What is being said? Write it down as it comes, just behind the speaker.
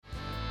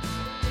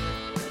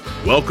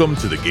Welcome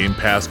to the Game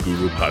Pass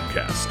Guru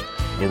podcast,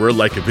 where we're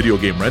like a video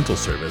game rental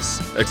service,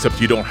 except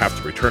you don't have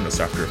to return us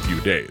after a few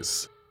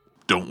days.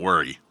 Don't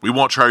worry, we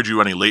won't charge you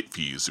any late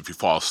fees if you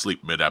fall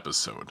asleep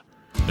mid-episode.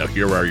 Now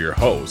here are your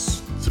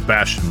hosts,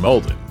 Sebastian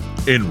Mulden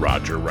and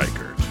Roger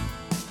Reichert.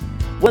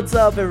 What's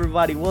up,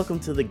 everybody? Welcome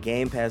to the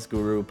Game Pass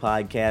Guru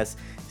podcast,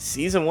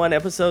 Season 1,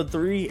 Episode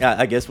 3.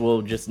 I guess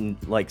we'll just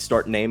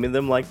start naming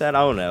them like that. I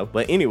don't know.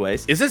 But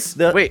anyways. Is this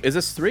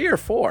 3 or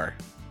 4?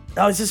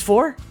 Oh, is this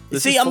 4?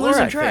 See, I'm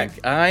losing track.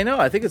 I know.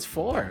 I think it's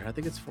 4.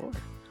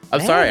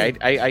 I'm sorry.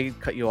 I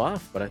cut you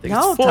off, but I think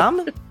it's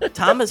 4.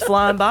 Tom is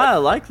flying by. I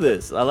like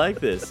this. All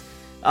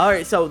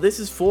right, so this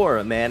is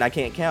 4, man. I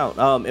can't count,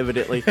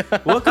 evidently.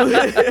 Welcome.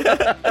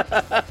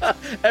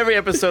 Every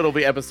episode will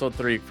be episode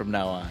 3 from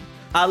now on.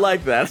 I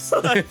like that. So,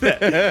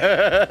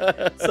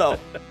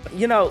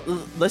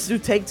 let's do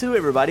take 2,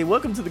 everybody.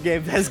 Welcome to the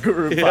Game Pass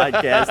Guru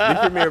podcast, the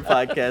premier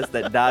podcast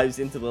that dives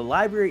into the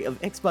library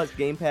of Xbox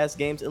Game Pass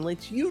games and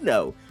lets you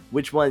know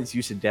which ones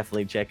you should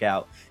definitely check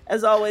out.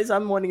 As always,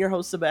 I'm one of your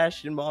hosts,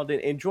 Sebastian Malden,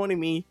 and joining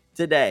me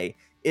today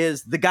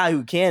is the guy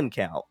who can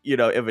count,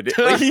 evidently,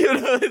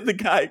 the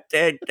guy who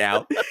can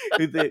count.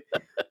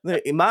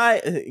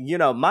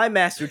 My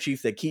Master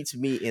Chief that keeps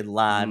me in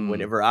line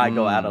whenever I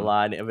go out of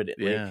line,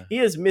 evidently. Yeah. He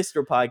is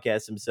Mr.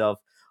 Podcast himself.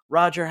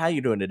 Roger, how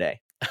you doing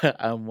today?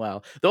 I'm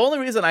well. The only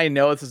reason I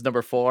know this is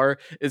number 4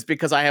 is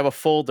because I have a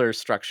folder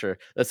structure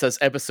that says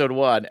episode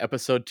 1,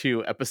 episode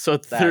 2,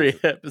 episode 3,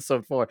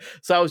 episode 4.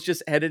 So I was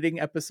just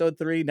editing episode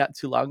 3 not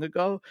too long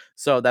ago.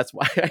 So that's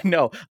why I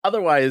know.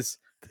 Otherwise,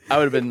 I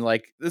would have been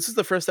like, this is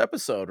the first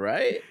episode,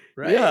 right?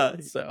 Yeah.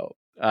 So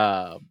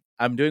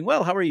I'm doing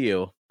well. How are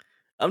you?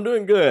 I'm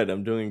doing good.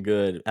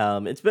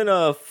 It's been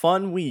a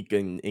fun week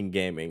in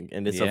gaming,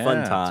 and it's a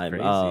fun time.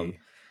 It's crazy.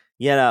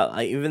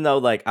 Even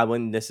though I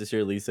wouldn't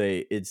necessarily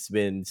say it's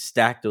been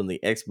stacked on the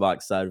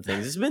Xbox side of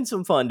things, it's been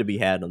some fun to be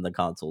had on the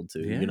console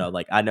too. Yeah.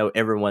 I know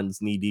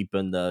everyone's knee deep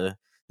in the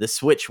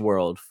Switch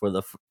world for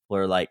the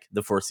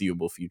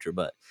foreseeable future,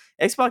 but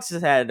Xbox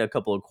has had a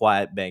couple of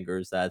quiet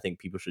bangers that I think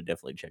people should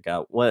definitely check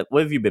out. What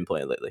have you been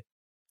playing lately?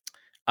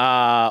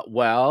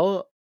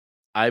 Well,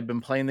 I've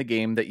been playing the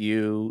game that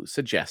you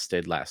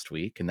suggested last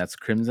week, and that's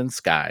Crimson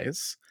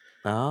Skies.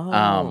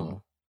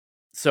 Oh.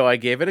 So I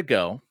gave it a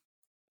go.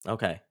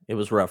 Okay. It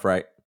was rough,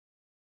 right?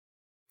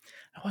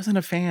 I wasn't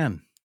a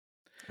fan.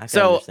 I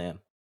can understand.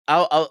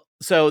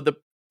 So the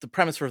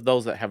premise for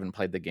those that haven't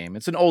played the game,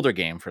 it's an older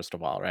game, first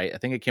of all, right? I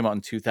think it came out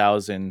in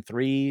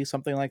 2003,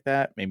 something like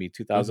that, maybe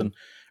 2000,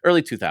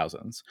 early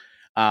 2000s.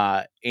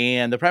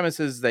 And the premise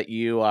is that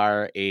you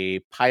are a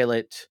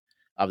pilot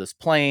of this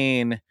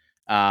plane.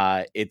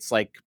 It's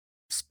like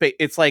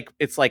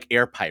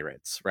air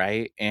pirates,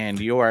 right? And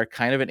you are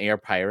kind of an air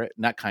pirate,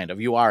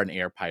 you are an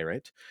air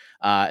pirate.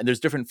 And there's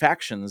different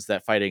factions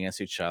that fight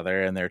against each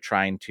other, and they're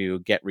trying to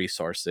get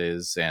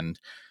resources. And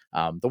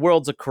the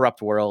world's a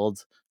corrupt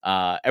world.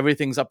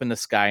 Everything's up in the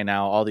sky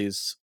now. All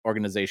these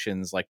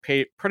organizations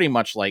pretty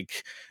much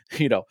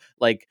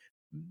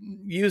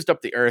used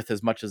up the earth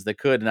as much as they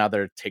could. Now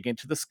they're taking it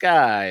to the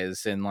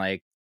skies,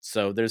 and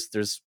so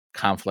there's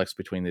conflicts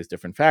between these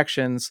different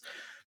factions.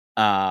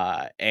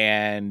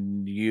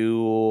 And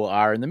you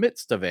are in the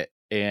midst of it.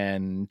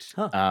 And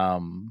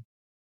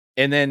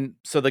and then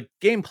so the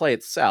gameplay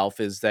itself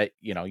is that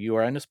you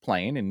are in this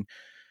plane, and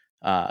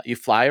you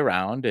fly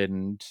around,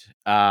 and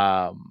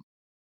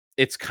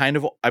it's kind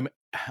of I'm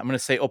going to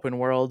say open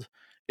world.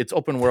 It's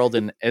open world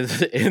in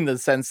the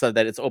sense that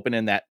it's open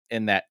in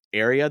that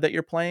area that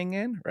you're playing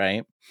in,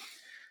 right?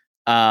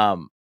 But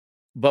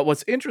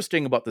what's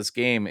interesting about this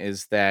game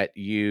is that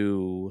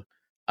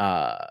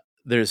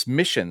there's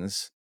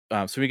missions.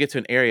 So when you get to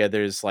an area,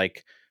 there's I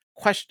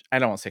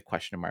don't want to say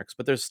question marks,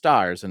 but there's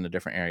stars in the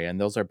different area,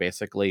 and those are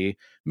basically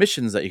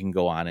missions that you can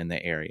go on in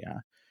the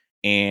area.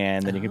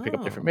 And then you can pick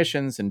up different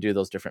missions and do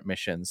those different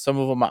missions. Some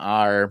of them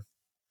are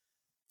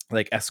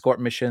escort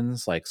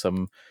missions,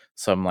 some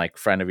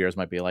friend of yours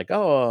might be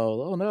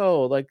oh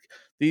no,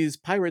 these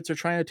pirates are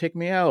trying to take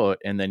me out,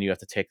 and then you have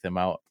to take them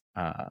out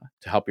to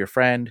help your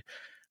friend,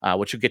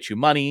 which will get you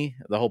money.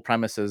 The whole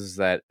premise is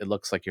that it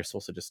looks like you're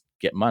supposed to just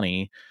get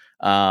money.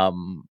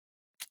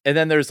 And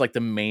then there's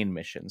the main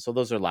mission. So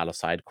those are a lot of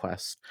side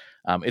quests.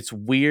 It's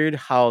weird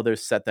how they're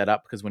set that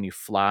up, because when you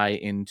fly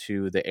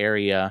into the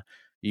area,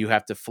 you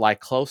have to fly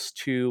close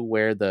to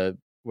where the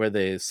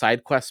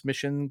side quest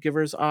mission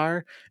givers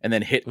are, and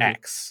then hit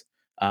X.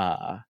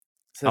 So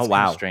that's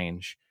kind of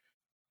strange.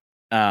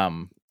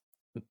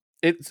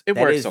 It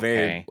works okay.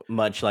 Very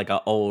much like an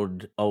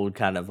old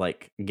kind of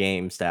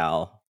game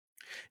style.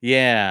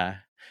 Yeah.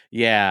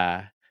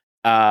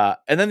 And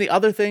then the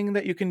other thing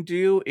that you can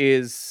do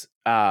is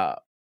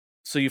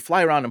so you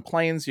fly around in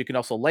planes. You can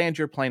also land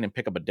your plane and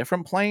pick up a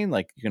different plane.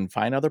 You can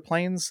find other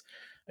planes.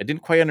 I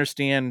didn't quite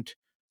understand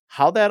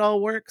how that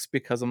all works,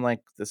 because I'm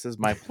this is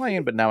my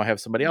plane, but now I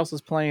have somebody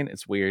else's plane.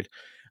 It's weird.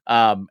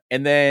 And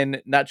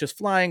then not just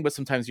flying, but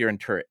sometimes you're in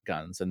turret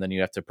guns, and then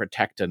you have to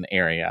protect an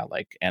area,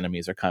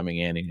 enemies are coming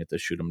in and you have to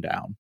shoot them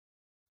down.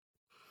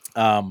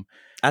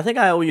 I think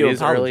I owe you an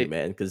apology,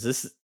 man, because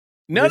this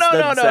No, This no,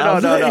 no, doesn't no, no,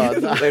 sound no,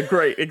 no. like a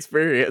great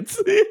experience.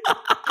 There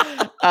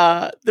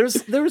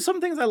were some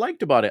things I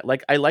liked about it.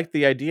 Like I liked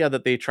the idea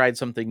that they tried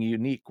something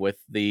unique with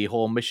the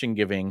whole mission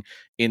giving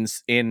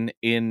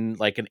in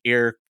like an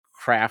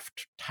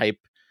aircraft type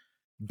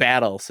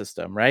battle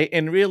system, right?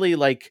 And really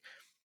like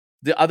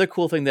the other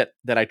cool thing that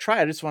I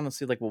tried, I just wanted to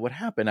see like, well, what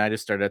happened? I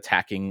just started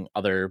attacking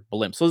other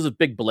blimps. So those are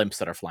big blimps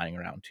that are flying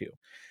around too.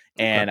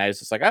 Okay. And I was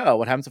just like, oh,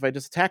 what happens if I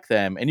just attack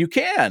them? And you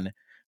can.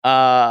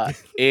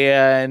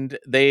 And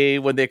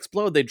when they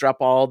explode, they drop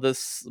all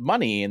this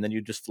money, and then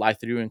you just fly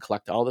through and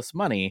collect all this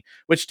money,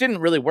 which didn't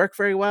really work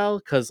very well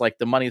because like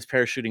the money is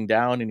parachuting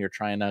down and you're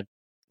trying to,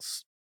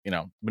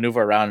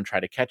 maneuver around and try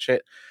to catch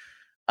it.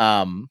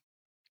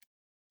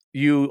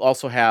 You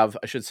also have,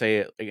 I should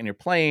say, like in your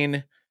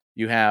plane,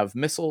 you have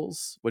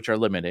missiles, which are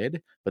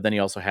limited, but then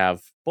you also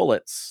have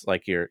bullets,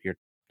 like your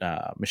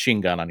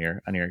machine gun on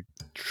your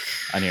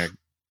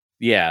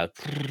yeah,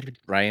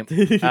 right.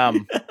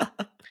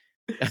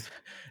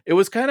 It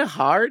was kind of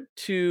hard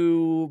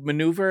to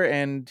maneuver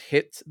and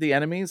hit the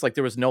enemies. Like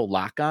there was no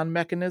lock-on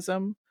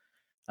mechanism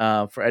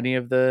for any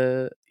of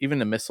even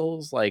the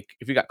missiles. Like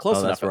if you got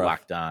close enough, it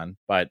locked on,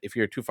 but if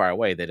you're too far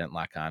away, they didn't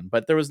lock on.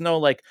 But there was no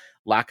like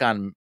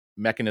lock-on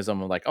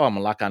mechanism of like, oh, I'm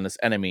gonna lock on this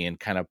enemy and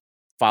kind of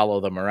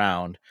follow them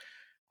around.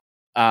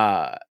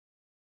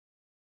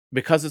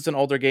 Because it's an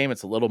older game,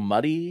 it's a little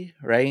muddy,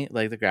 right?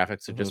 Like the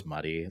graphics are just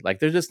muddy. Like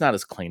they're just not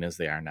as clean as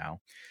they are now.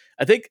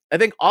 I think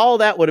all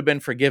that would have been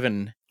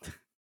forgiven,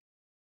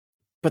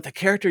 but the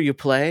character you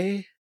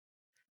play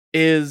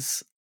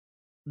is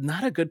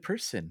not a good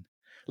person.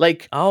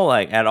 Like, oh,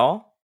 like at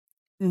all?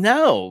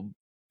 No,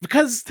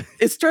 because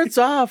it starts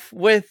off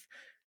with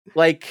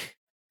like,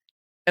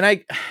 and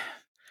I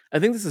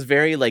think this is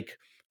very like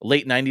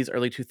late 90s,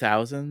 early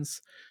 2000s.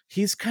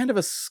 He's kind of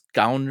a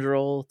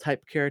scoundrel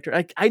type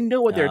character. I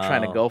know what they're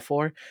trying to go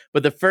for,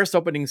 but the first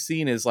opening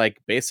scene is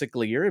like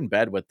basically you're in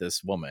bed with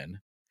this woman.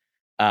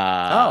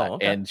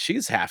 Okay. And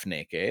she's half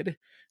naked.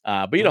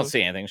 But you don't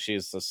see anything.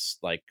 She's just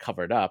like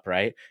covered up,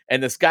 right?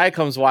 And this guy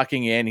comes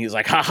walking in, he's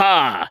like,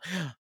 haha,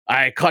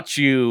 I caught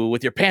you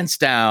with your pants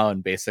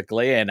down,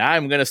 basically, and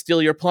I'm gonna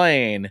steal your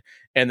plane.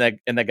 And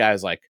the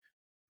guy's like,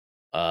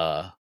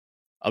 I'll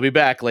be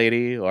back,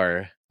 lady,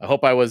 or I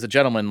hope I was a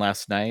gentleman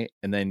last night.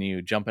 And then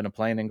you jump in a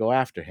plane and go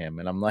after him.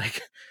 And I'm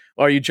like,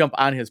 or you jump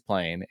on his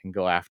plane and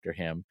go after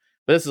him.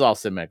 But this is all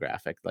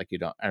cinematographic. Like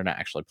are not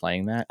actually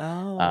playing that.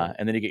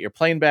 And then you get your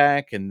plane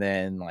back. And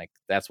then like,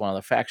 that's one of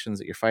the factions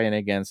that you're fighting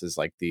against is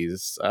like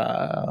these,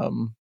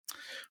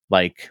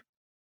 like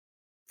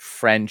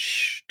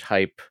French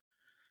type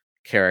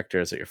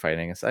characters that you're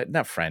fighting. It's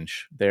not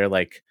French. They're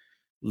like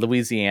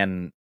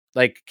Louisiana,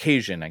 like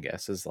Cajun, I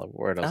guess is the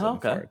word I was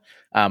looking for.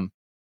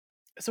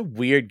 It's a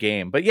weird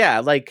game, but yeah,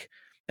 like,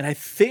 and I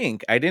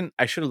think I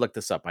should have looked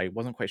this up. I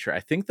wasn't quite sure. I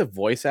think the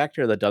voice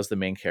actor that does the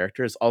main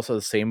character is also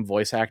the same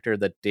voice actor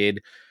that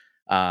did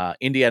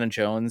Indiana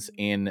Jones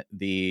in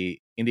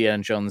the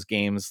Indiana Jones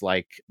games,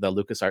 like the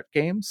LucasArts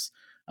games,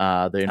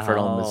 the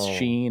Infernal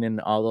Machine and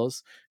all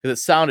those, because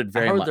it sounded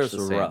very much the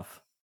same. Rough.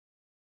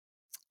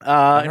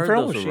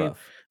 Infernal Machine,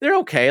 they're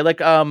okay. Like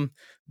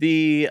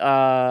the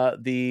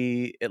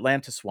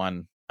Atlantis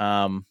one,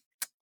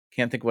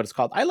 can't think of what it's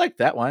called. I like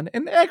that one,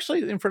 and actually,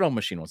 the Infernal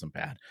Machine wasn't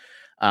bad.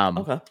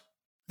 Okay.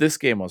 This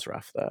game was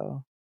rough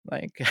though.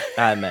 Like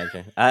I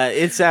imagine,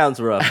 it sounds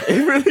rough.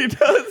 It really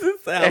does. It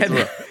sounds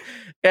rough.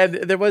 And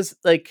there was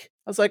like,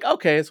 I was like,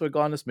 okay, so we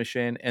go on this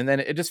mission, and then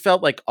it just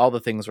felt like all the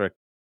things were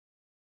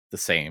the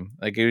same.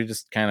 Like you were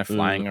just kind of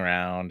flying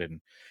around,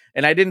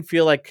 and I didn't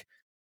feel like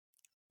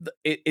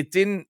it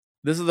didn't.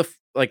 This is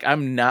like,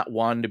 I'm not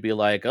one to be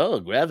like, oh,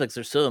 graphics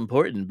are so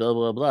important, blah,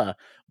 blah, blah.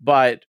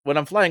 But when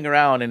I'm flying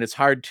around and it's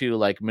hard to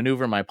like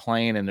maneuver my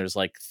plane and there's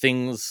like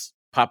things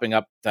popping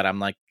up that I'm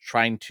like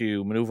trying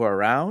to maneuver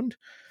around.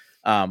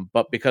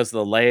 But because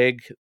of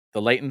the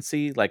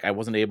latency, like I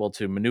wasn't able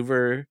to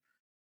maneuver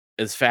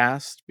as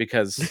fast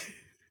because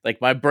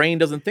like my brain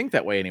doesn't think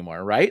that way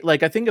anymore. Right.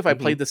 Like I think if I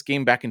played this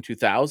game back in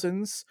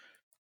 2000s,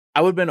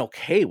 I would have been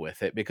okay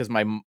with it because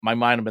my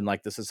mind had been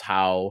like, this is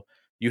how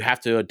you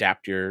have to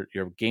adapt your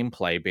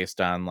gameplay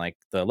based on like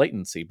the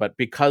latency. But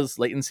because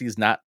latency is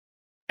not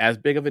as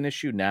big of an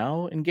issue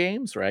now in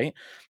games, right?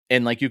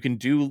 And like you can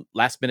do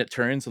last minute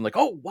turns and like,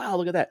 oh wow,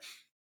 look at that.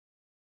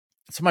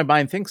 So my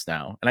mind thinks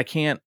now, and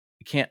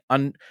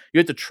you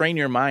have to train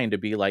your mind to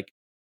be like,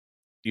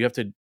 you have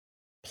to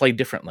play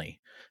differently.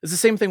 It's the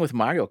same thing with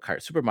Mario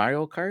Kart, Super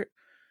Mario Kart.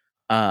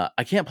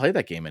 I can't play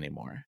that game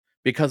anymore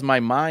because my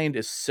mind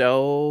is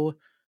so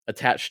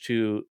attached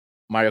to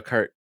Mario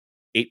Kart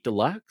 8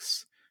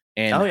 Deluxe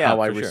and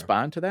how I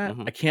respond to that.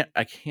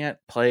 I can't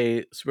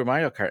play Super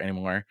Mario Kart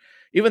anymore,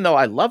 even though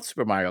I loved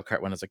Super Mario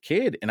Kart when I was a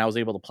kid and I was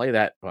able to play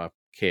that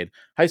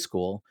high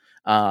school.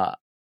 I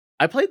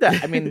played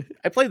that. I mean,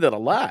 I played that a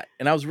lot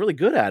and I was really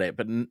good at it,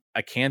 but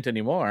I can't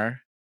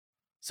anymore.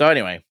 So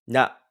anyway,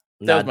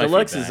 That Nah, was my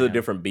deluxe is feedback. a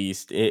different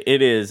beast.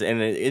 It is,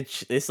 and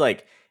it's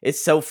like it's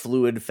so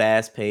fluid,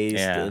 fast paced.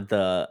 Yeah.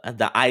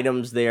 The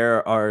items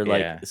there are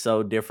like Yeah.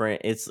 so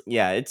different.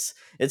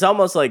 It's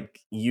almost like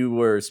you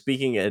were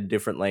speaking a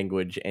different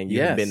language and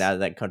you had been Yes. out of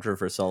that country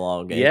for so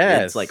long.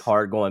 It's like Yes.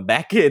 hard going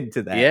back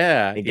into that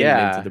Yeah. and getting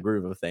into Yeah. the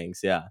groove of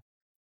things. Yeah.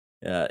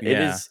 It Yeah.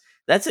 is.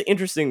 That's an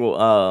interesting.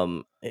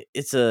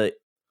 It's a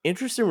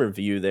interesting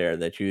review there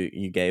that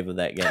you gave of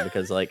that game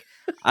because like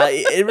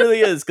it really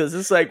is because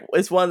it's like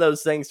it's one of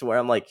those things to where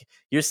I'm like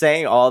you're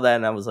saying all that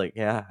and I was like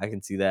yeah I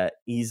can see that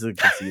easily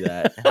can see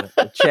that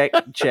check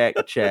check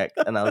check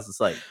and I was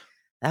just like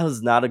that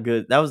was not a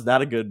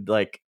good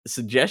like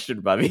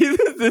suggestion by me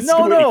this No,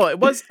 week. it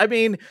was. I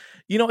mean,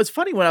 it's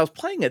funny when I was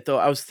playing it though.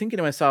 I was thinking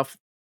to myself,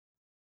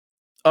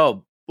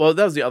 oh, well,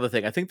 that was the other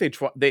thing. I think they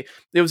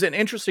it was an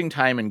interesting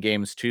time in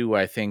games too,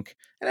 where I think,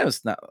 and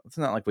it's not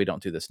like we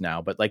don't do this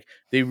now, but like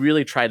they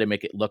really try to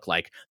make it look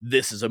like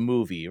this is a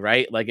movie,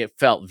 right? Like it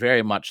felt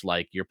very much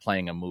like you're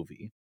playing a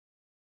movie.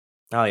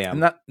 Oh yeah, I'm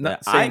yeah.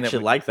 not I saying that actually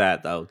we, like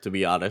that though. To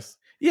be honest.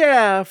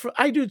 yeah,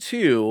 I do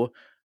too.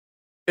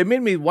 It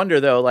made me wonder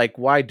though, like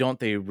why don't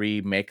they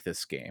remake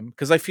this game?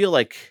 Because I feel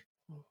like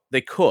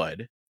they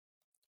could.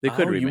 They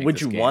could Oh, you remake would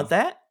this you want game.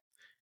 that?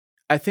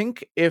 I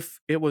think if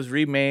it was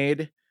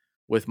remade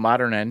with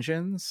modern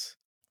engines,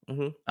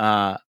 Hmm.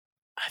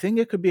 I think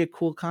it could be a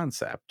cool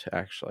concept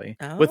actually,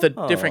 with a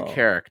different Oh.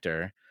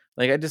 character.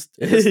 Like I just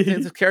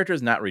think this character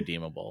is not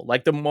redeemable.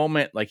 Like the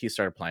moment like he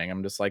started playing,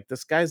 I'm just like,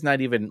 this guy's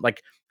not even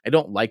like I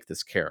don't like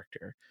this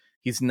character.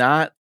 He's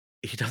not.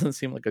 He doesn't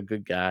seem like a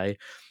good guy.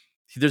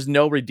 There's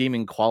no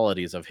redeeming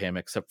qualities of him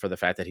except for the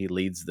fact that he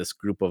leads this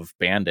group of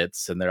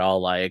bandits, and they're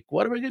all like,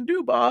 "What are we gonna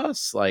do,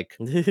 boss?" Like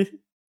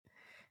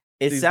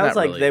It he's sounds not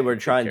like really they a were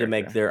good trying to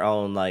make character. their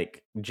own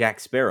like Jack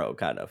Sparrow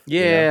kind of,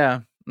 you know?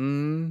 Yeah.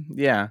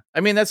 Yeah. I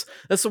mean, that's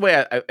the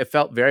way I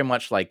felt very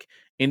much like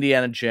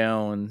Indiana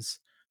Jones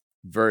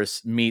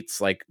verse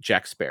meets like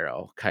Jack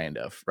Sparrow, kind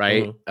of,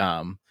 right?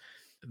 Mhm.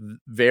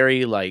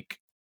 Very like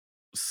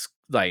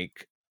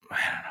like I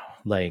don't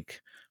know,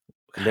 like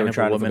They kind were of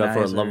a trying to go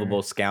for a womanizer.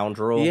 lovable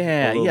scoundrel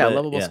a Yeah, little yeah, bit,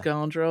 lovable yeah.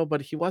 scoundrel,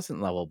 but he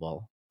wasn't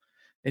lovable.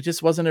 It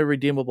just wasn't a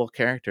redeemable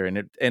character,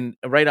 and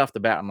right off the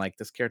bat, I'm like,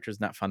 this character is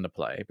not fun to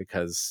play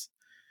because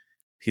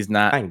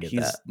I can get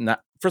he's that.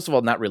 not, first of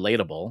all, not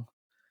relatable.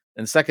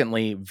 And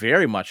secondly,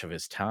 very much of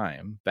his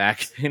time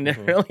back in the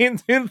Mhm. early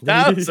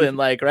 2000,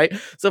 like, right?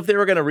 So if they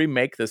were going to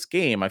remake this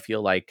game, I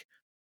feel like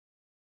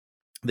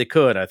they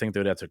could. I think they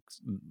would have to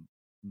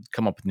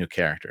come up with new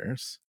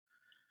characters.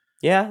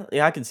 Yeah,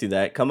 yeah, I can see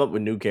that. Come up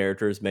with new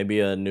characters, maybe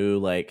a new,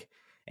 like,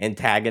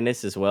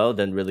 antagonist as well.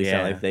 Doesn't really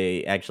sound like Yeah,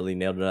 they actually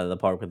nailed it out of the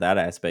park with that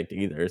aspect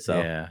either, so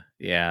yeah,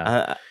 yeah,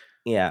 Uh,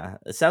 yeah,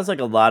 it sounds like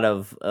a lot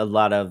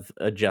of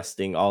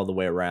adjusting all the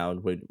way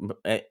around, with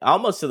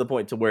almost to the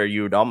point to where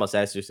you would almost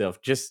ask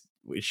yourself, just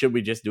should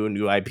we just do a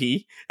new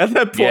IP at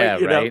that point? yeah.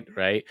 You know, Right,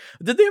 right.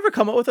 Did they ever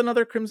come up with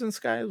another Crimson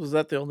Skies? Was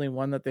that the only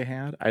one that they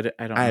had? I don't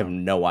I have know.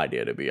 no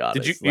idea to be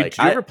honest. Did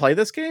you ever play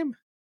this game?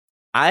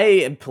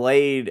 I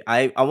played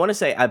I want to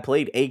say I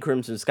played a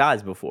Crimson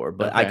Skies before,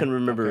 but I Okay, couldn't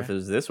remember if okay, it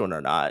was this one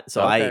or not.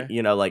 So I,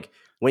 okay. like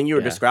when you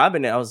were Yeah,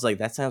 describing it, I was like,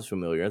 that sounds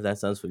familiar. That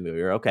sounds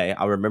familiar. Okay,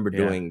 I remember yeah.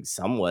 doing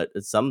some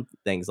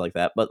things like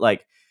that, but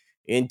like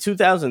in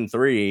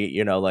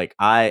 2003, like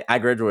I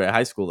graduated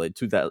high school in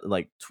 2000,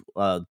 like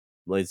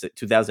what is it,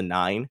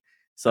 2009.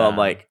 So I'm Uh,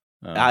 like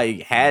oh,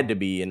 I had oh. to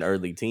be in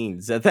early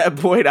teens at that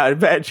point. I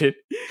imagine.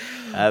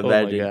 I Oh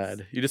my imagine.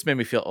 god, you just made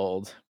me feel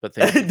old. But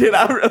thank you for Did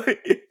I that.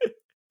 really?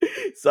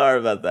 Sorry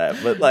about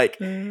that. But like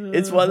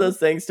it's one of Uh-huh. those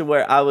things to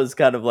where I was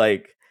kind of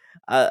like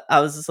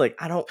I was just like,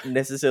 I don't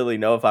necessarily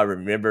know if I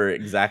remember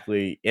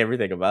exactly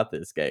everything about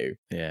this game.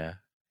 Yeah.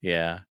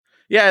 Yeah.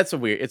 Yeah, it's a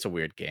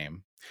weird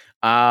game.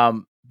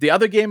 The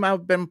other game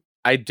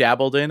I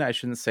dabbled in, I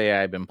shouldn't say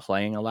I've been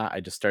playing a lot. I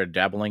just started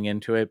dabbling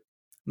into it.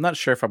 I'm not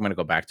sure if I'm gonna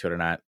go back to it or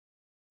not.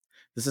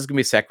 This is gonna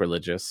be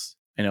sacrilegious.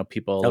 I know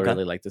people Okay.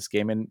 really like this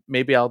game, and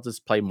maybe I'll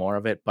just play more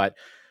of it, but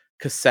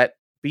Cassette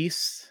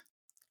Beasts.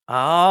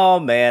 Oh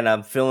man,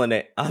 I'm feeling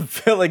it. I'm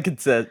feeling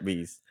Consent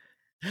Beast.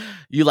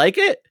 You like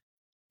it?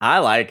 I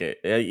like it.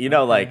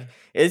 Like Okay.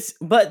 it's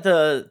but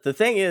the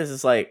thing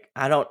is like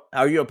I don't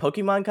are you a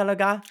Pokemon kind of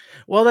guy?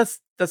 Well, that's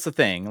the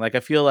thing. Like I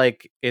feel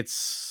like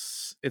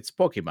it's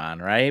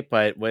Pokemon, right?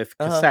 But with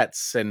Uh-huh.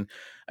 cassettes, and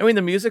I mean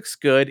the music's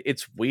good.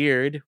 It's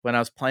weird when I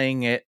was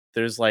playing it.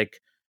 There's like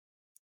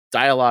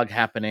dialogue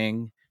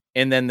happening,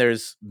 and then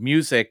there's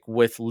music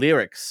with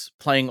lyrics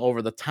playing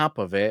over the top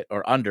of it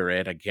or under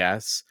it, I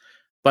guess.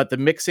 But the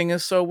mixing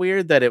is so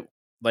weird that it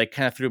like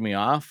kind of threw me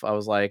off. I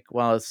was like,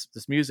 well,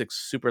 this music's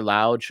super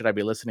loud. Should I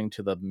be listening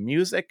to the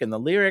music and the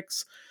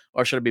lyrics,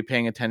 or should I be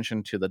paying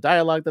attention to the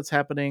dialogue that's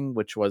happening,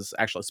 which was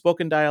actually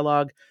spoken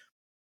dialogue?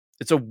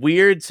 It's a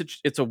weird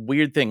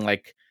thing.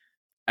 Like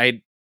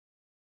I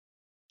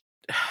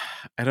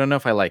I don't know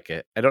if I like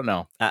it. I don't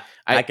know. I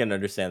I can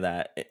understand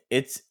that.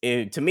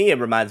 To me it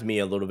reminds me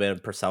a little bit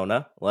of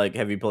Persona. Like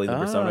have you played the Oh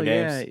Persona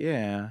yeah, games?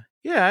 yeah.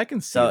 Yeah, I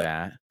can see So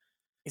that.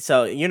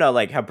 So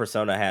like how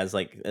Persona has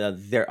like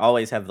they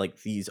always have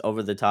like these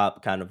over the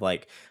top kind of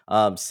like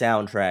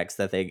soundtracks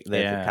that kind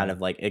Yeah. of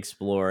like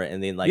explore,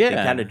 and then like they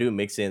kind of Yeah. do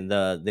mix in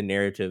the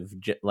narrative,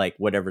 like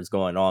whatever's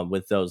going on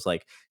with those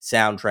like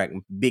soundtrack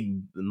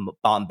big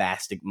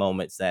bombastic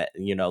moments that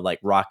like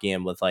rock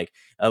in with like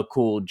a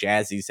cool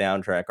jazzy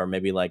soundtrack, or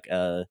maybe like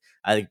I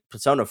think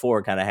Persona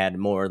 4 kind of had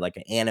more like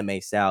an anime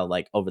style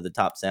like over the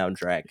top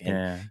soundtrack. And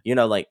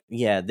Yeah. like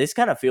yeah, this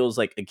kind of feels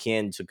like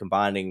akin to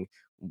combining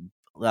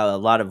a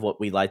lot of what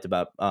we liked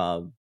about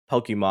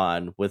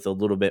Pokemon with a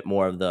little bit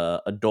more of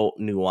the adult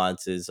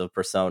nuances of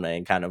Persona,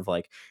 and kind of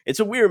like it's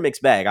a weird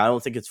mixed bag. I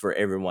don't think it's for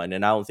everyone,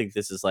 and I don't think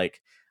this is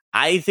like.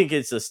 I think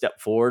it's a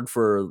step forward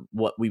for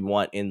what we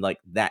want in like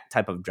that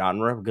type of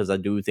genre, because I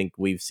do think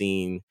we've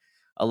seen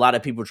a lot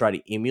of people try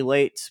to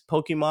emulate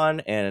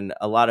Pokemon, and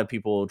a lot of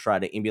people try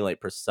to emulate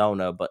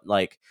Persona, but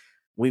like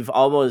we've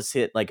almost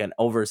hit like an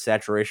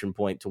oversaturation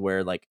point to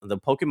where like the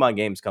Pokemon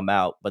games come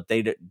out, but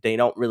they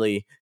don't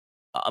really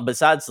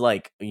besides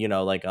like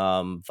like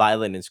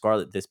Violet and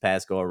Scarlet this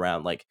past go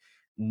around, like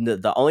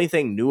the only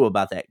thing new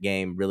about that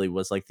game really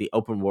was like the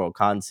open world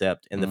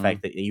concept and the Mhm.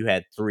 fact that you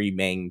had three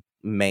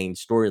main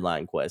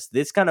storyline quests.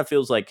 This kind of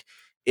feels like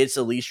it's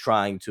at least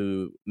trying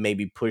to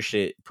maybe push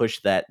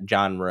that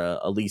genre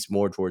at least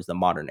more towards the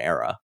modern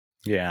era.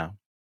 Yeah.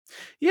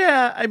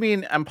 Yeah, I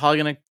mean, I'm probably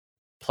gonna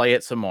play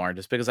it some more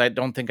just because I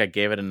don't think I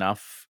gave it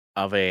enough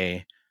of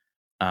a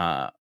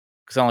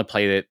because I only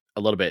played it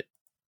a little bit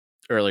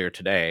earlier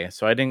today,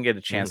 so I didn't get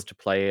a Mhm. chance to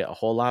play a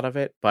whole lot of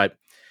it, but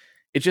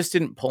it just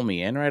didn't pull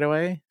me in right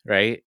away,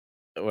 right?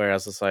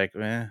 Whereas it's like,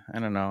 I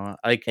don't know.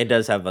 Like It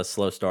does have a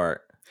slow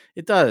start.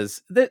 it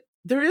does. That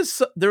there is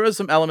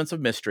some elements of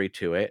mystery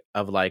to it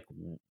of like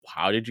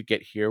how did you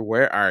get here?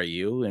 Where are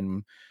you?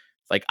 And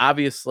like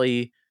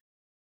obviously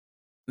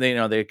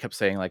they kept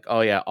saying like,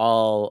 "Oh yeah,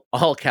 all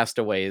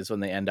castaways when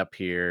they end up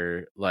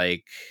here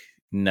like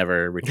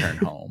never return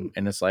home."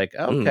 And it's like,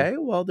 Mhm. "Okay,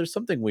 well there's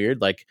something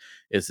weird. Like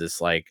is this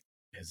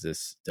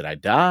did I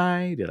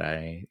die? Did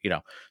I,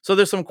 So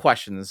there's some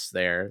questions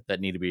there that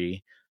need to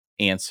be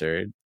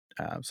answered.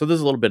 So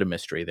there's a little bit of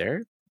mystery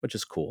there, which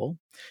is cool.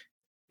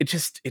 It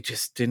just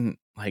didn't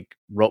like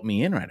rope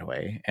me in right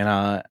away.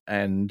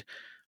 And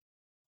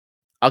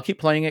I'll keep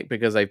playing it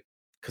because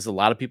a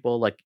lot of people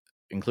like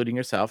including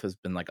yourself has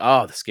been like,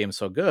 "Oh, this game's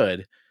so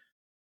good."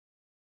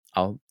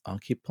 I'll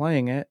keep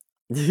playing it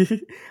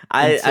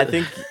I until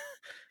think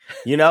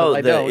until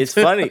I the don't. it's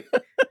funny.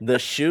 The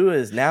shoe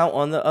is now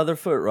on the other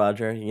foot,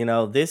 Roger.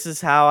 This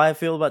is how I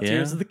feel about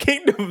Tears Yeah. of the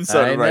Kingdom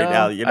sort I of right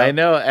now, know. I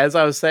know. As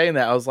I was saying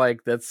that, I was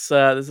like, "That's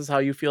this is how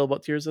you feel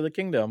about Tears of the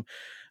Kingdom,"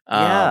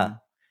 Yeah. um,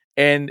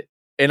 and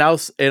and I'll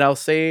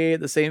say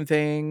the same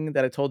thing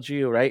that I told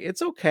you. Right?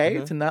 It's okay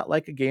Mhm. to not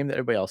like a game that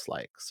everybody else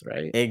likes,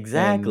 right? And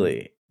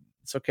Exactly.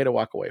 it's okay to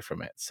walk away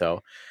from it.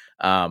 So,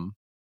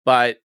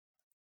 but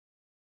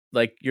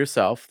like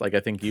yourself, like I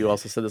think you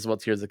also said this about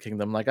Tears of the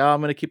Kingdom, like, oh,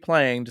 I'm gonna keep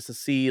playing just to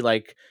see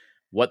like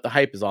what the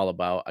hype is all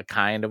about. I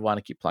kind of want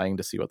to keep playing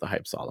to see what the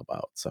hype's all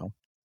about. So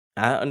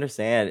I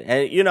understand,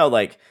 and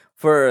like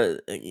for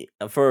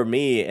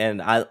me,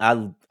 and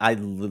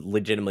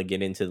legitimately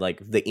get into like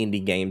the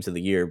indie games of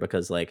the year,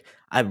 because like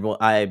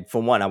I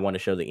for one I want to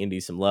show the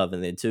indies some love,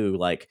 and then two,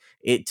 like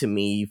it to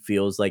me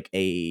feels like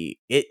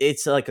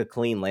it's like a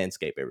clean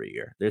landscape every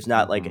year. There's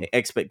not like hmm an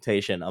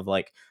expectation of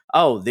like,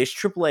 oh, this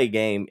AAA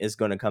game is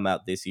going to come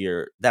out this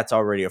year. That's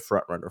already a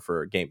front runner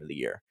for game of the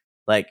year.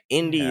 Like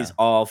indies yeah,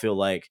 all feel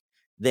like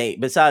they,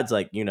 besides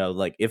like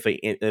like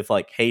if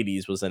like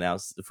Hades was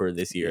announced for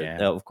this year,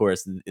 yeah, of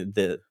course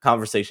the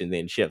conversation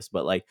then shifts.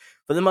 But like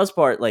for the most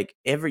part, like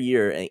every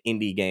year an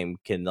indie game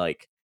can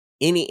like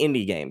any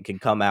indie game can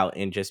come out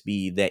and just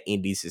be that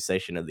indie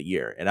sensation of the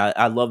year, and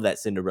I love that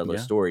Cinderella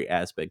yeah, story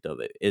aspect of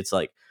it. It's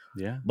like,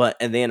 yeah. but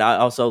and then I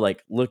also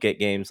like look at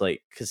games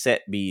like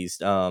Cassette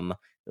Beast.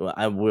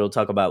 I will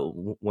talk about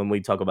when we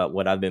talk about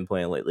what I've been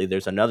playing lately.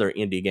 There's another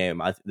indie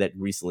game that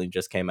recently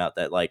just came out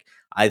that like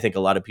I think a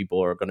lot of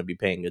people are going to be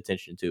paying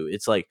attention to.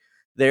 It's like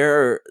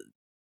there,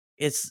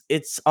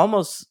 it's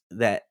almost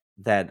that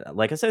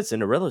like I said,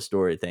 Cinderella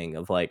story thing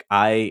of like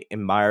I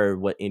admire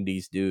what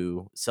indies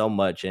do so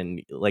much,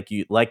 and like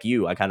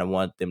you, I kind of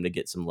want them to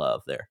get some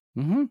love there.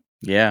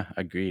 Yeah,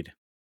 agreed.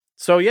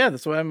 So yeah,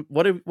 that's what I'm.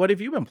 What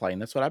have you been playing?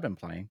 That's what I've been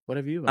playing. What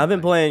have you been I've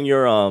been playing?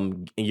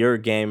 playing your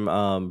game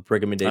Oh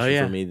recommendation for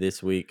yeah, me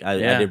this week. I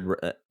yeah, did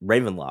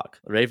Ravenlock.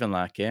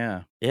 Ravenlock.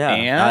 Yeah, Yeah,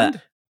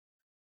 and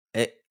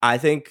I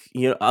think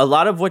a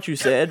lot of what you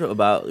said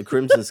about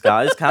Crimson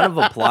Skies kind of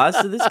applies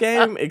to this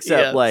game,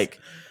 except yes, like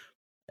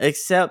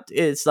except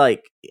it's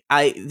like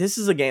this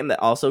is a game that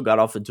also got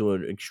off into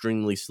an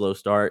extremely slow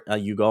start.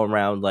 You go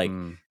around like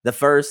mm, the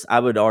first, I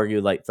would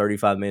argue, like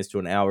 35 minutes to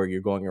an hour,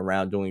 you're going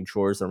around doing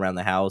chores around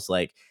the house,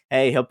 like,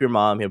 hey, help your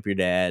mom, help your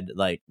dad.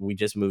 Like, we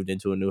just moved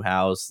into a new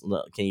house.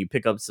 Look, can you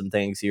pick up some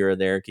things here or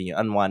there? Can you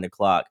unwind the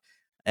clock?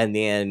 And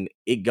then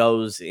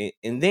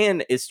and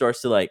then it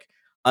starts to like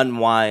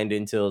unwind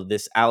until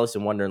this Alice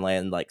in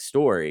Wonderland like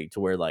story to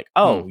where like,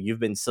 hmm, oh, you've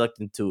been sucked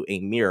into a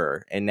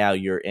mirror and now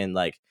you're in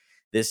like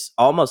this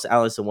almost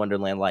Alice in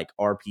Wonderland like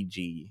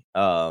RPG.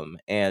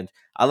 And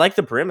I like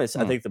the premise.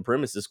 I Hmm. think the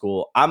premise is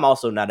cool. I'm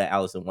also not an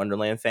Alice in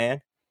Wonderland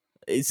fan.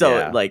 So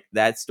Yeah. like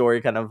that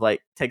story kind of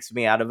like takes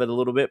me out of it a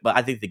little bit, but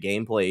I think the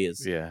gameplay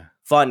is Yeah.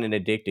 fun and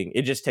addicting.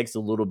 It just takes a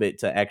little bit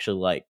to actually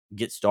like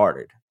get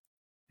started.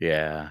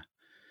 Yeah.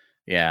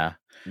 Yeah.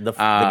 The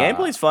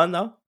gameplay is fun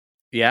though.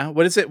 Yeah.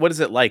 What is it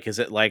like? Is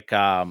it like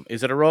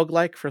is it a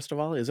roguelike, first of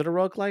all? Is it a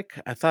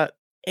roguelike? I thought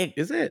It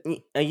is it?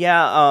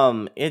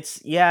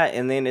 it's yeah,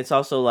 and then it's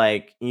also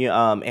like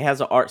it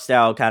has an art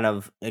style kind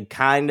of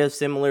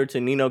similar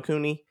to Nino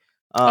Kuni.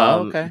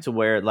 Oh, okay. To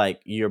where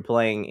like you're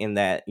playing in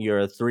that you're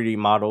a 3D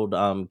modeled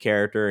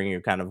character and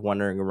you're kind of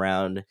wandering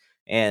around,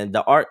 and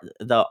the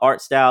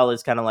art style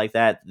is kind of like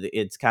that.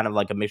 It's kind of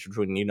like a mixture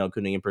between Nino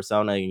Kuni and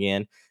Persona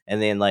again,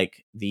 and then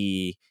like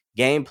the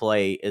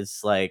gameplay is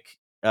like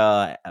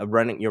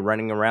you're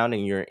running around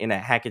and you're in a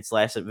hack and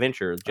slash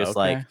adventure, just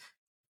like Okay.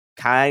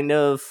 kind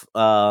of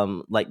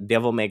like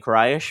Devil May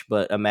Cry-ish,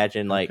 but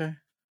imagine like Okay.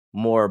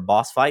 more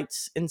boss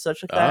fights and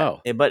such like that.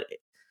 Oh.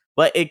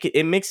 But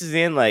it mixes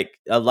in like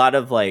a lot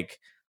of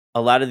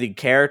the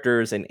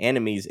characters and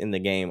enemies in the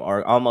game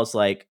are almost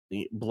like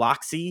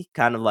bloxy,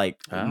 kind of like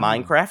Oh.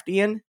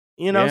 Minecraftian,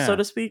 so Yeah.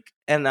 to speak.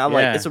 And I'm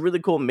like, it's Yeah. a really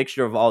cool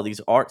mixture of all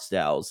these art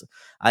styles.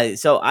 I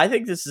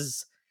think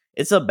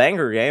it's a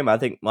banger game. I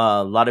think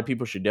a lot of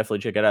people should definitely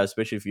check it out,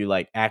 especially if you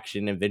like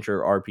action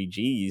adventure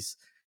RPGs.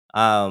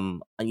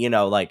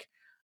 Like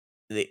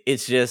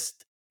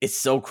it's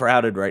so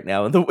crowded right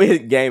now in the way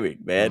of gaming,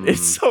 man.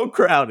 It's Mm, so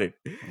crowded.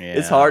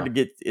 It's hard yeah. to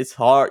get. It's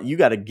hard. You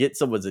got to get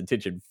someone's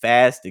attention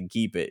fast and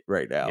keep it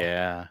right now.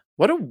 Yeah.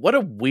 What a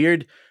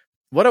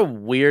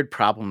weird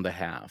problem to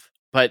have.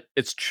 But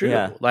it's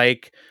Yeah. true.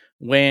 Like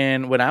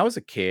when I was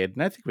a kid,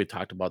 and I think we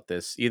talked about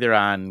this either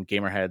on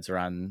Gamerheads or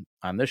on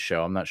this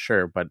show, I'm not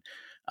sure, but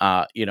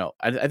I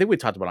think we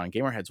talked about it on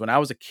Gamerheads. When I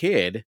was a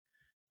kid,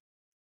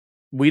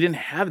 we didn't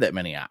have that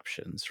many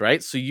options,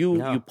 right? So you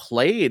No.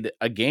 played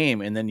a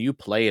game and then you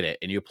played it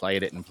and you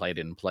played it and played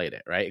it and played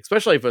it, right?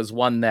 Especially if it was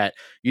one that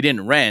you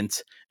didn't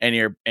rent and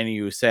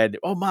you said,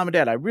 "Oh, mom and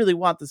dad, I really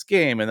want this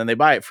game," and then they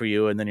buy it for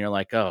you, and then you're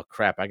like, "Oh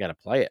crap, I gotta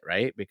play it,"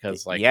 right?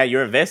 Because like Yeah,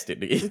 you're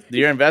invested.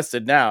 you're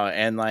invested now,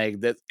 and like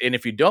that, and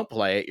if you don't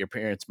play it, your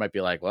parents might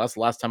be like, "Well, that's the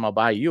last time I'll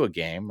buy you a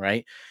game,"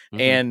 right? hmm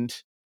And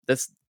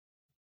that's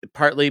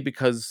partly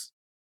because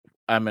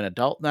I'm an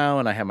adult now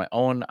and I have my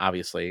own,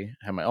 obviously,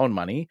 have my own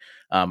money.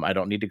 I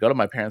don't need to go to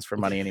my parents for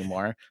money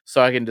anymore.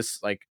 So I can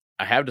just like,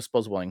 I have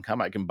disposable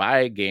income. I can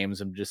buy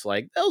games and just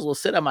like, those will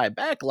sit on my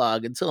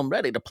backlog until I'm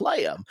ready to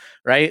play them.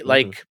 Right.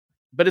 hmm Like,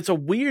 but it's a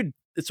weird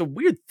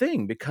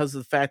thing because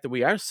of the fact that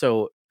we are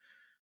so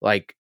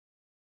like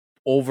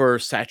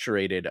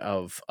oversaturated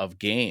of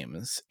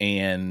games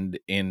and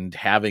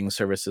having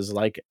services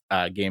like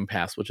Game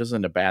Pass, which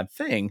isn't a bad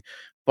thing,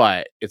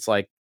 but it's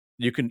like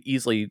you can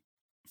easily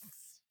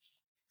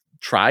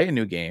try a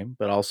new game,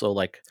 but also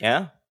like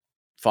Yeah.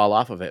 fall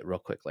off of it real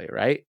quickly,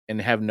 right? And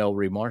have no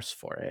remorse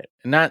for it.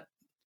 And not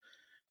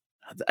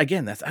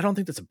again, that's I don't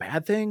think that's a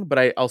bad thing, but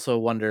I also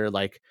wonder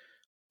like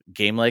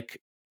game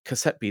like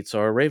Cassette Beats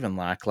or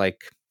Ravenlock,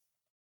 like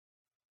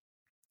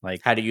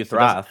How do you it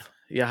doesn't thrive?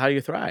 yeah, how do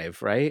you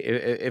thrive, right?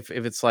 If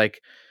it's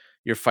like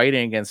you're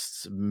fighting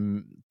against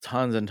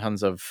tons and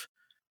tons of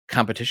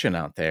competition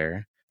out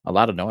there, a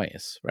lot of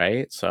noise,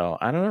 right? So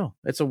I don't know.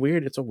 It's a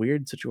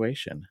weird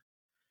situation.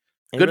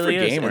 It Good for really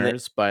is,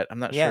 gamers, but I'm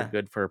not sure yeah.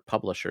 good for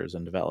publishers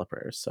and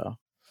developers. So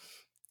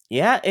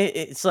Yeah,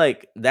 it's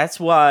like that's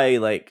why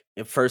like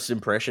first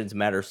impressions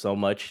matter so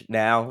much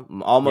now,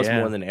 almost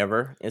more yeah, than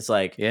ever. It's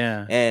like,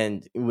 yeah,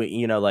 and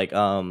like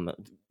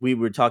we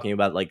were talking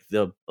about like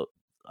the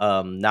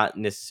not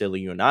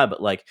necessarily you and I,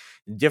 but like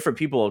different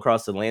people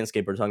across the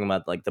landscape are talking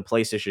about like the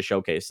PlayStation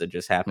showcase that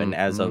just happened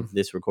as mm-hmm, of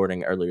this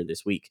recording earlier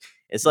this week.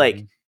 It's mm-hmm,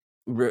 like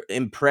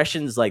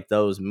impressions like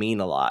those mean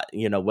a lot,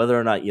 whether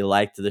or not you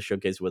liked the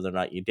showcase, whether or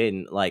not you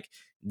didn't. Like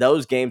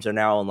those games are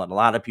now on a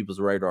lot of people's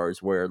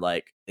radars, where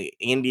like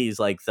indies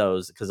like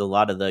those, because a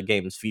lot of the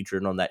games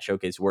featured on that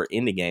showcase were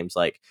indie games,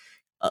 like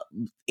uh,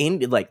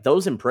 like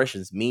those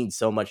impressions mean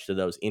so much to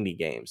those indie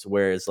games,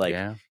 whereas like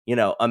yeah,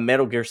 a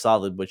Metal Gear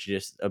Solid, which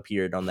just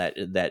appeared on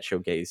that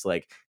showcase,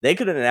 like they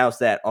could have announced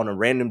that on a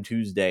random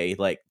Tuesday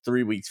like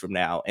 3 weeks from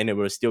now, and it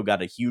would have still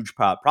got a huge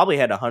pop, probably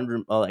had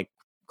 100 like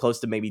close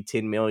to maybe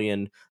 10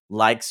 million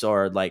likes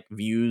or like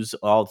views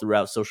all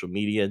throughout social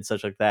media and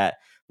such like that.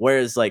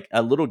 Whereas like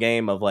a little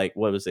game of like,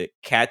 what was it,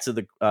 Cats of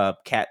the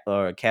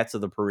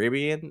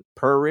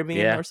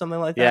Caribbean yeah, or something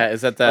like yeah. that.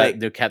 Is that the Like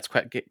new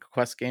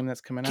Quest game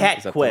that's coming out? Is Cat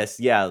that the one? Quest,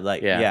 yeah,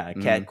 like Yeah, yeah,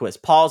 Cat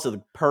Quest, Paws of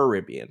the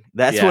Caribbean.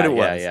 That's what yeah, it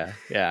yeah, was. yeah,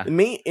 yeah,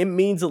 It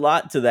means a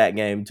lot to that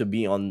game to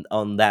be on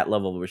that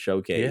level of a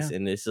showcase, yeah,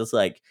 and it's just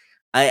like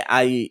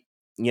I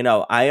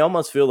I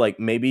almost feel like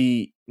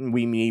maybe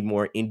we need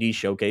more indie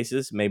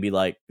showcases. Maybe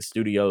like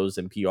studios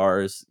and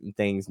PRs and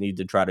things need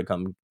to try to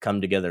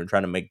come together and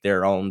try to make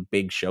their own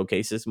big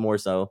showcases, more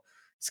so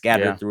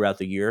yeah. scattered throughout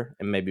the year,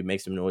 and maybe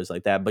make some noise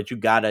like that. But you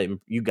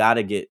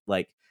gotta get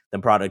like the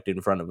product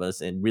in front of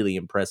us and really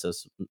impress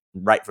us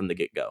right from the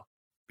get go.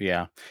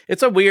 Yeah.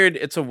 It's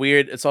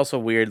also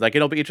weird. Like,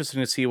 it'll be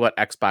interesting to see what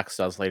Xbox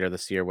does later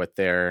this year with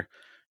their,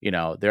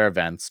 their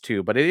events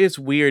too. But it is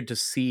weird to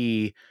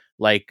see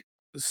like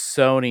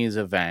Sony's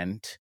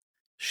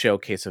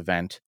showcase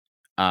event.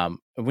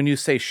 When you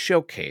say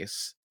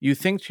showcase, you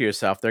think to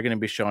yourself they're going to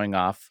be showing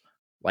off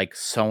like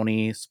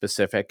Sony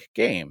specific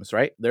games,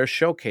 right? Their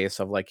showcase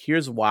of like,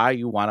 here's why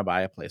you want to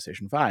buy a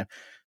PlayStation 5.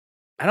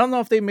 I don't know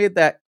if they made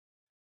that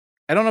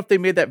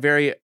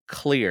very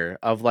clear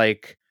of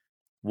like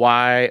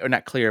why, or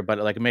not clear, but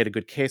like it made a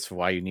good case for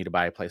why you need to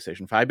buy a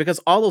PlayStation 5, because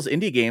all those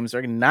indie games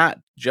are not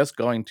just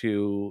going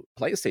to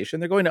PlayStation,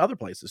 they're going to other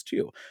places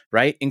too,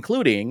 right?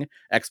 Including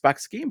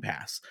Xbox Game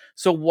Pass.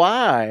 So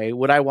why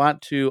would I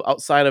want to,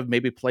 outside of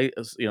maybe play,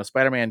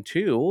 Spider-Man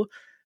 2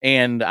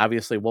 and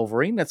obviously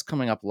Wolverine that's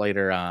coming up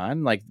later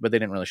on, like, but they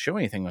didn't really show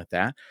anything with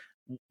that.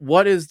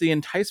 What is the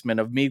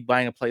enticement of me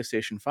buying a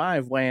PlayStation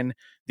 5 when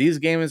these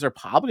games are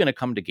probably going to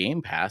come to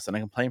Game Pass and I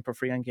can play them for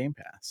free on Game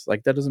Pass?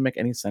 Like, that doesn't make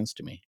any sense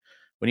to me.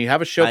 When you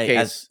have a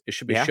showcase, it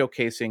should be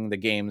showcasing the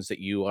games that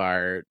you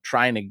are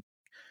trying to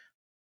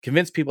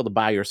convince people to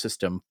buy your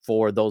system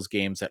for, those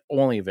games that are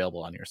only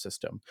available on your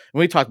system. And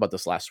we talked about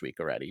this last week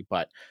already,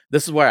 but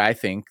this is where I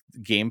think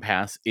Game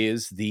Pass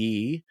is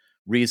the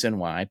reason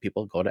why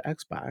people go to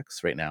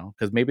Xbox right now,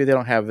 because maybe they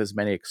don't have as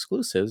many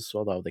exclusives,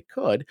 although they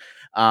could.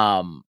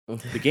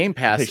 The Game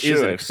Pass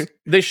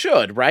they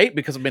should, right?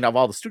 Because of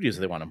all the studios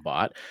they want to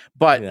bought,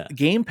 but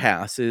Game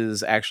Pass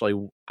is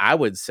actually, I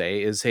would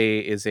say, is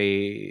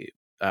a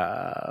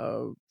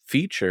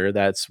feature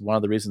that's one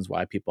of the reasons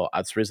why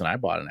that's the reason I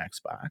bought an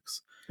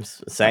Xbox.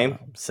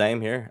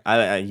 Same here.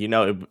 I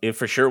it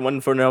for sure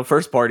wasn't for no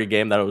first party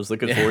game that I was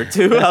looking forward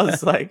to. I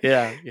was like,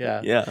 yeah.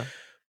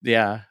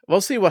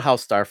 We'll see how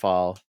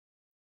Starfall,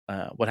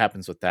 what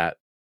happens with that.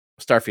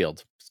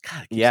 Starfield.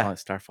 God,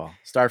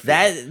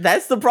 Starfield.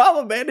 That's the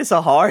problem, man. It's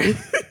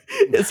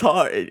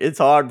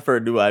hard for a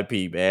new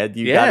IP, man.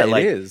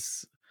 It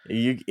is.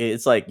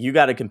 It's like you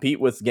got to compete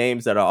with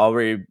games that are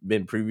already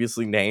been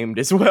previously named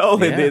as well,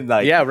 and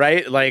then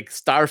right, like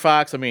Star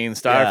Fox.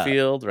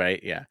 Starfield, right?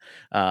 Yeah.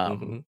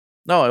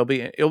 No,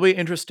 it'll be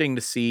interesting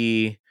to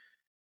see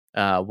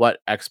what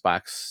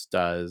Xbox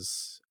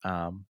does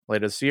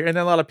later this year. And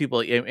a lot of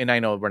people, and I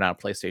know we're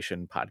not a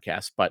PlayStation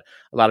podcast, but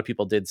a lot of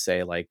people did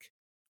say like,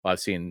 well, I've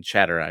seen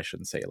chatter. I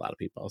shouldn't say a lot of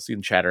people. I've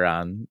seen chatter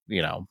on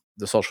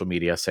the social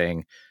media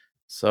saying,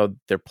 so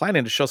they're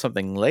planning to show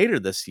something later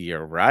this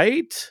year,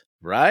 right?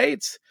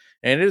 Right.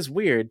 And it is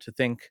weird to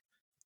think,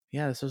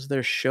 yeah, this was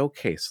their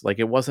showcase. Like,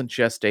 it wasn't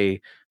just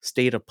a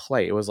state of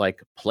play. It was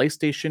like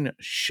PlayStation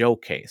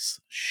showcase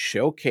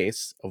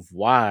of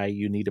why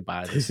you need to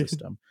buy the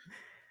system.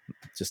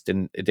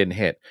 It didn't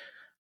hit.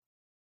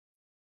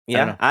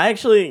 Yeah, I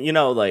actually, I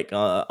know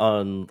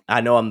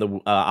I'm the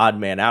odd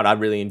man out. I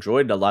really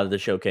enjoyed a lot of the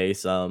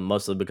showcase,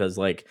 mostly because,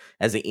 like,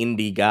 as an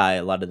indie guy,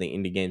 a lot of the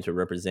indie games are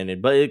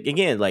represented. But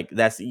again, like,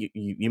 that's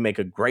you make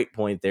a great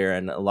point there,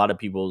 and a lot of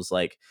people's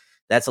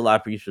that's a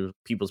lot of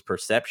people's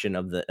perception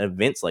of the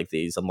events like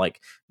these. I'm like,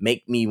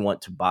 make me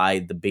want to buy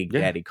the Big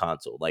Daddy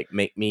console. Like,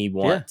 make me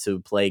want to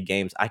play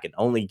games I can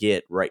only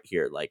get right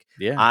here. Like,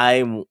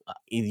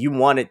 you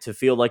want it to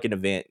feel like an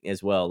event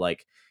as well.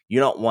 Like, you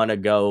don't want to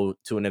go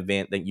to an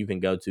event that you can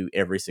go to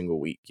every single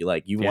week. You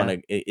want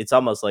to. It's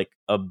almost like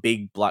a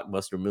big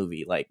blockbuster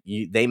movie. Like,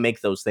 they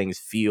make those things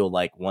feel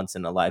like once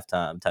in a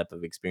lifetime type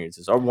of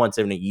experiences, or once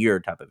in a year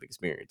type of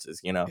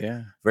experiences.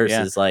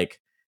 Versus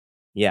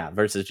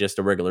versus just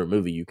a regular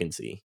movie you can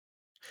see.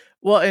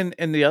 Well,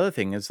 and the other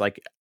thing is,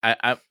 like,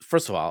 I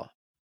first of all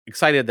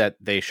excited that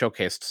they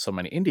showcased so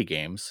many indie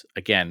games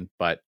again,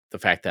 but the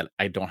fact that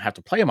I don't have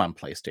to play them on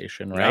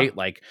PlayStation, right?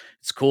 Like,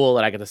 it's cool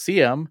that I get to see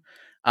them.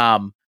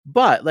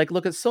 But like,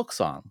 look at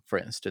Silksong, for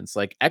instance.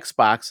 Like,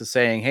 Xbox is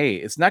saying, hey,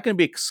 it's not going to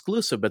be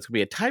exclusive, but it's going to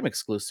be a time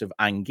exclusive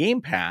on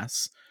Game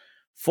Pass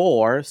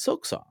for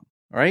Silksong,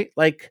 right?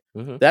 Like,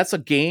 that's a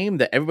game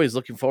that everybody's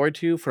looking forward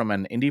to from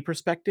an indie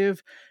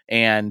perspective,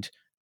 and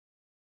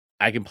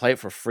I can play it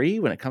for free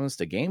when it comes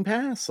to Game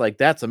Pass. Like,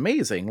 that's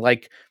amazing.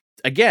 Like,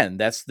 again,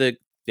 that's the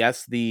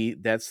value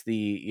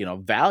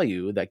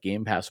that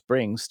Game Pass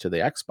brings to the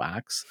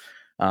Xbox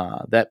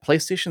that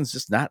PlayStation's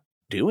just not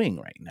doing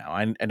right now.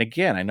 And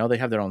again, I know they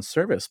have their own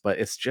service, but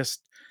it's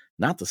just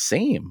not the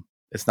same.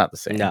 It's not the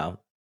same.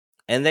 No.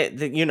 And they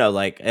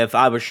like, if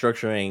I was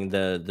structuring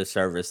the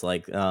service,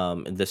 like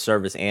the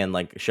service and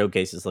like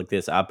showcases like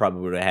this, I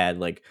probably would have had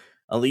like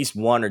at least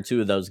one or two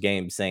of those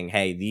games saying,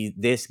 hey,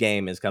 this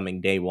game is coming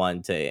day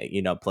one to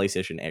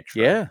PlayStation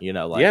Extra.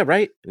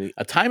 Right.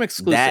 A time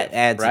exclusive. That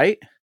adds, right?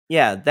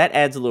 Yeah, that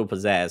adds a little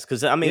pizzazz,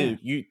 because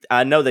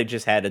I know they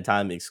just had a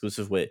time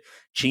exclusive with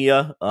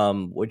Chia,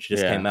 which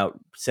just came out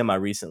semi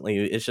recently.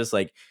 It's just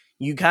like,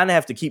 you kind of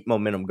have to keep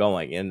momentum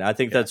going, and I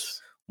think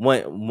that's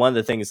one of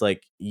the things.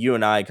 Like, you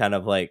and I kind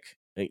of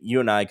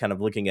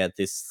looking at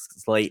this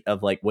slate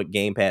of like what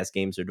Game Pass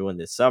games are doing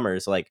this summer.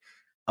 Is like,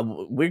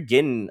 we're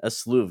getting a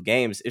slew of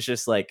games. It's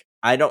just like,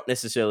 I don't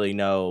necessarily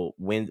know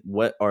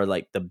what are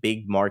like the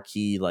big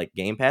marquee like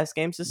Game Pass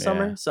games this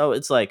summer. So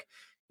it's like,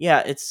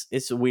 Yeah,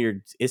 it's a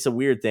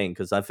weird thing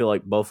because I feel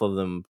like both of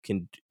them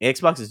can.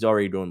 Xbox is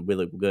already doing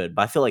really good,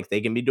 but I feel like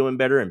they can be doing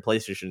better, and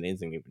PlayStation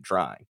isn't even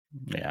trying.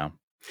 Yeah.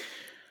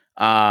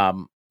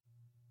 Um,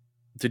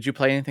 did you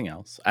play anything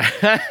else?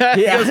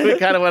 Because we Yeah,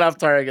 kind of went off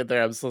target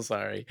there. I'm so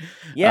sorry.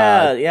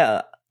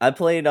 yeah. I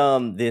played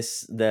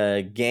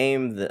the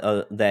game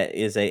that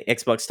is a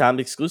Xbox timed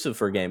exclusive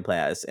for Game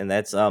Pass, and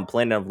that's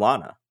Planet of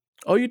Lana.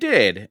 Oh, you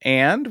did.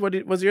 And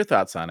was your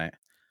thoughts on it?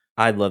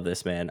 I love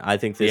this, man. I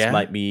think this Yeah.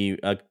 might be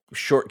a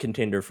short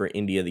contender for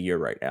Indie of the Year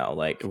right now.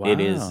 Like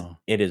Wow.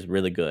 it is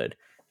really good,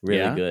 really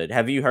Yeah. good.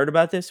 Have you heard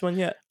about this one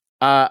yet?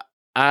 Uh,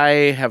 I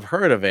have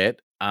heard of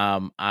it.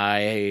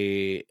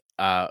 I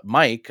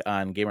Mike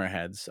on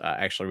Gamerheads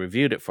actually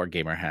reviewed it for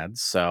Gamerheads,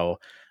 so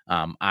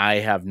I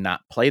have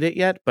not played it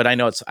yet, but I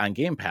know it's on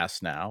Game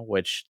Pass now,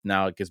 which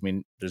now it gives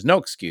me there's no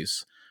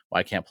excuse why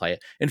I can't play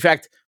it. In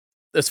fact,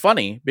 it's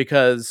funny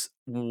because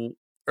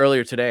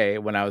earlier today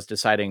when I was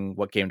deciding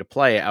what game to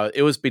play,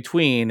 it was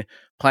between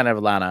Planet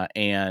of Lana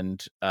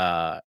and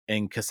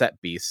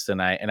Cassette Beasts,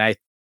 and I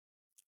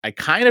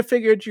kind of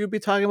figured you'd be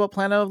talking about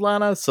Planet of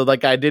Lana, so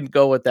like I didn't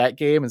go with that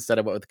game instead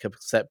of with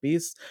Cassette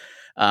Beast.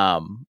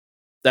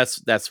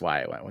 That's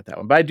why I went with that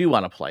one. But I do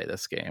want to play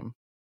this game.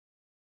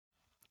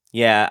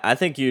 Yeah, I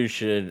think you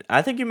should.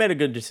 I think you made a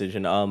good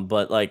decision.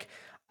 But like,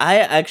 I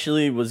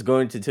actually was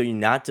going to tell you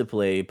not to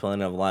play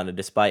Planet of Lana,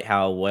 despite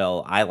how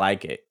well I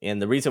like it.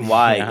 And the reason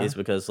why Yeah. is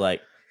because,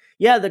 like,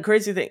 yeah, the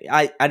crazy thing,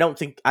 I don't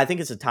think I think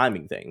it's a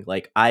timing thing.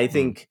 Like, I Mm.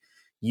 think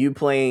you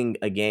playing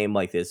a game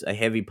like this, a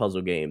heavy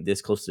puzzle game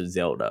this close to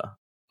Zelda,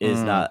 is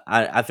Mm. not.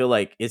 I feel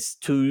like it's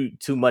too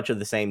much of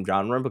the same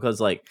genre because,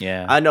 like,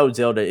 Yeah. I know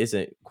Zelda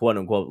isn't quote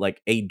unquote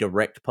like a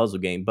direct puzzle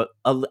game, but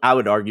I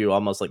would argue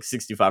almost like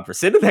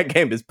 65% of that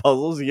game is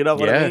puzzles. You know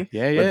what I Yeah. mean?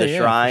 Yeah. With Yeah. the Yeah.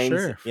 For shrines,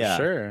 sure. For yeah.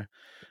 sure.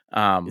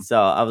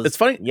 So It's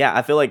funny. yeah,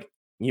 I feel like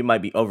you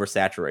might be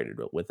oversaturated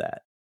with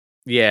that.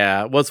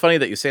 Yeah. Well, it's funny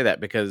that you say that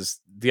because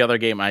the other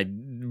game I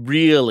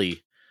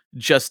really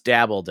just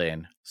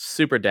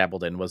super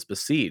dabbled in, was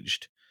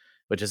Besieged,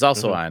 which is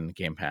also Hmm. on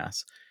Game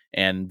Pass.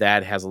 And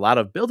that has a lot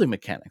of building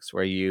mechanics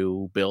where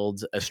you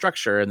build a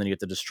structure and then you have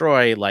to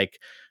destroy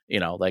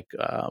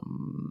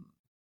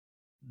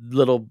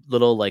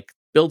little like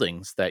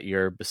buildings that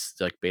you're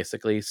like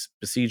basically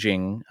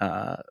besieging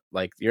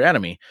like your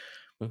enemy.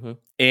 Hmm.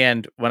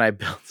 And when I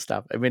built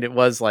stuff, I mean, it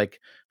was like,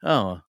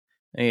 oh,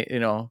 you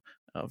know,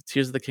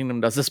 Tears of the Kingdom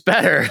does this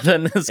better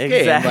than this game.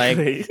 Like,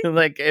 Exactly.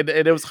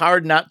 and it was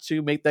hard not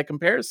to make that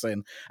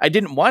comparison. I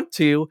didn't want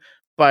to,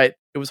 but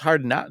it was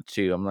hard not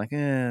to. I'm like,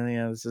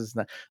 yeah, this is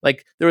not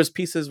like there was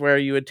pieces where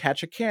you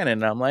attach a cannon.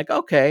 And I'm like,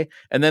 okay,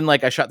 and then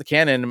like I shot the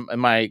cannon, and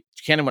my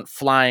cannon went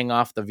flying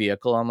off the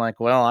vehicle. I'm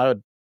like, well, I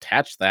would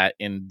attach that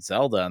in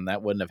Zelda, and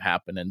that wouldn't have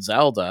happened in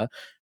Zelda.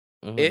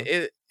 Hmm.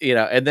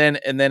 And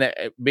then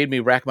it made me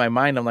rack my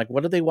mind. I'm like,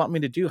 what do they want me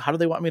to do? How do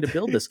they want me to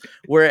build this?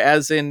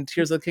 Whereas in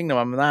Tears of the Kingdom,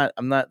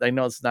 I'm not, I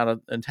know it's not a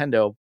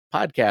Nintendo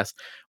podcast,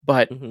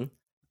 but Hmm.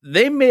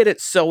 they made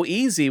it so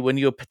easy when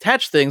you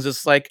attach things.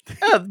 It's like,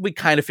 we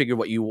kind of figure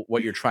what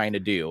you're trying to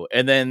do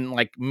and then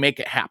like make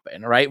it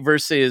happen. Right.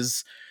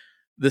 Versus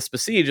this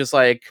Besiege is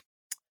like,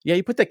 yeah,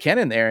 you put the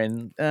cannon there,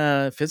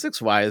 and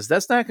physics wise,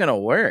 that's not going to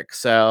work.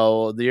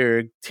 So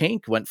your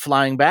tank went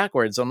flying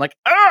backwards. I'm like,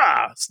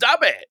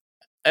 stop it.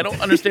 I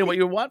don't understand what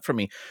you want from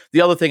me.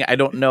 The other thing, I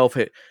don't know if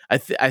it. I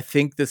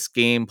think this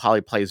game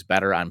probably plays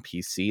better on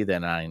PC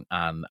than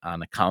on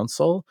a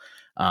console,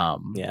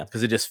 Yeah.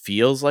 because it just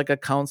feels like a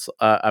console.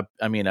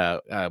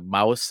 A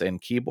mouse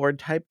and keyboard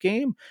type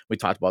game. We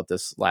talked about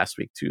this last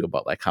week too,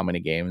 about like how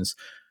many games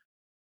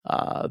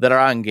that are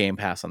on Game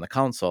Pass on the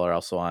console are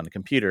also on the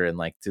computer, and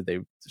like,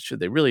 should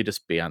they really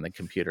just be on the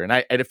computer? And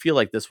I feel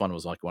like this one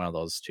was like one of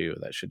those two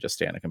that should just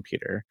stay on a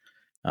computer.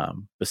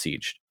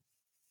 Besieged.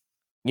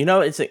 You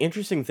know, it's an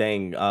interesting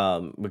thing,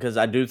 because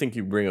I do think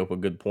you bring up a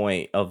good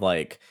point of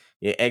like,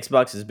 yeah,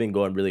 Xbox has been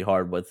going really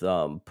hard with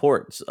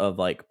ports of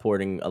like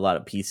porting a lot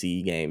of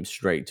PC games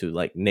straight to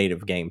like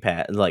native Game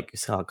Pass, like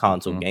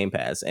console Mhm. Game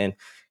Pass, and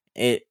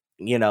it,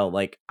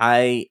 like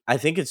I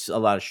think it's a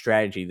lot of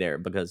strategy there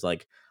because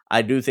like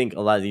I do think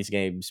a lot of these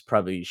games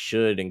probably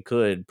should and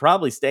could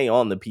probably stay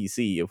on the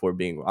PC if we're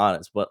being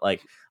honest, but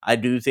like I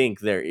do think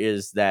there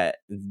is that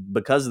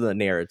because of the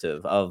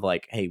narrative of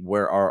like, hey,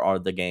 where are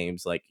the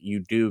games? Like, you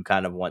do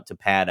kind of want to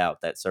pad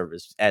out that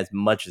service as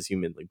much as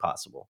humanly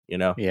possible, you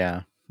know?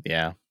 Yeah,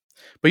 yeah.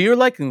 But you're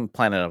liking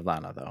Planet of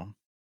Lana though.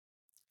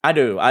 I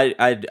do.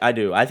 I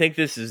do. I think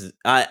this is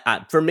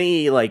I for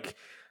me like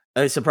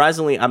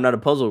surprisingly I'm not a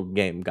puzzle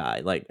game guy.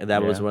 Like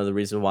that was Yeah. one of the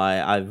reasons why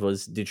I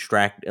was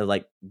distracted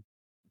like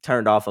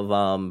turned off of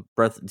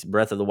Breath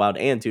of the Wild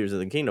and Tears of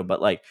the Kingdom,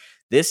 but like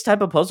this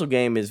type of puzzle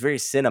game is very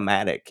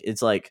cinematic.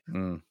 It's like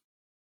Mm.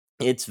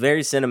 it's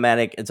very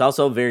cinematic. It's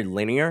also very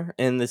linear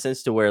in the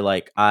sense to where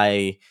like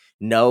I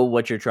know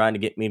what you're trying to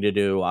get me to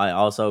do. I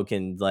also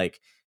can like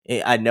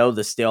I know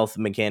the stealth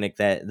mechanic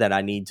that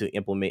I need to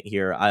implement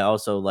here. I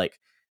also like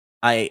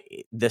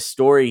the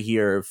story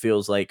here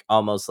feels like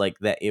almost like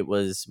that it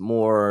was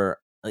more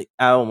like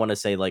I don't want to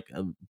say like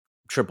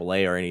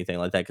AAA or anything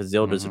like that, because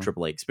Zelda's a Mhm.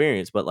 AAA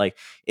experience, but like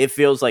it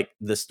feels like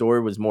the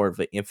story was more of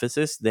an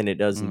emphasis than it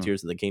does in Mhm.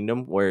 Tears of the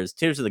Kingdom. Whereas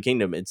Tears of the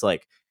Kingdom, it's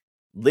like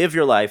live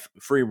your life,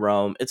 free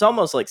roam. It's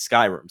almost like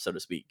Skyrim, so to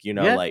speak.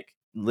 Yeah. Like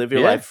live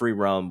your Yeah. life, free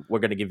roam. We're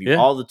gonna give you Yeah.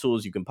 all the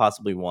tools you can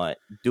possibly want.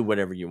 Do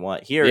whatever you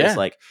want. Here, it's Yeah.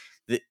 like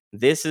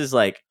this is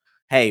like,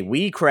 hey,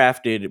 we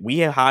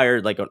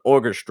hired like an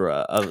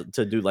orchestra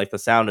to do like the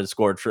sound and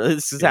score,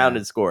 sound Yeah.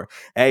 and score.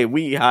 Hey,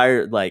 we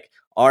hired like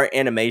our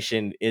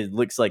animation. It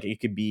looks like it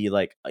could be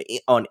like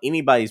on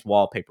anybody's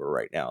wallpaper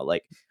right now.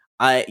 Like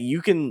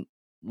you can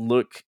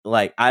look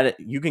like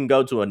you can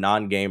go to a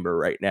non-gamer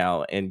right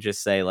now and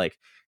just say like,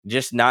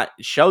 just not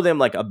show them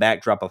like a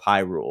backdrop of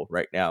Hyrule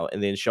right now,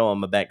 and then show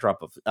them a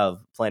backdrop of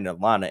Planet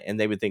of Lana, and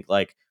they would think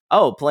like,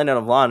 oh, Planet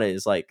of Lana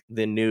is like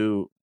the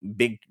new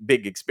big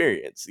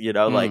experience,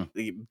 like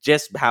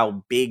just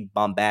how big,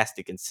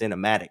 bombastic, and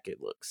cinematic it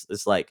looks.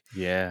 It's like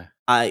Yeah.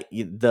 and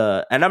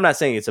I'm not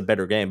saying it's a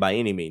better game by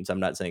any means. I'm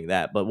not saying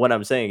that, but what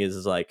I'm saying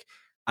is like,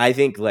 I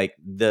think like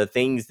the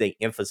things they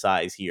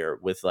emphasize here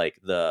with like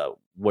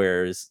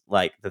whereas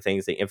like the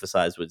things they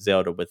emphasize with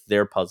Zelda with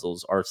their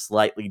puzzles are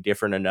slightly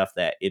different enough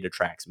that it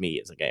attracts me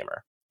as a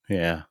gamer.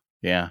 Yeah.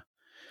 Yeah.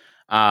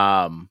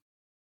 Have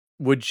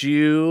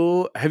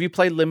you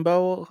played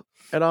Limbo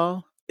at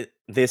all?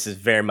 This is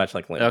very much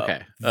like Limbo.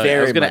 Okay. Very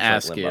I was going to much like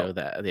ask Limbo. you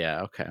that.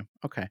 Yeah. Okay.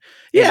 Okay. It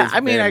Yeah. is I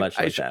mean, very I, much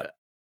I, like sh- that.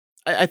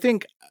 I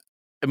think,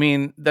 I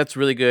mean, that's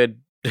really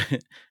good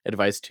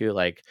advice too.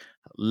 Like,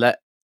 let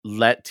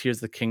Tears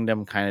of the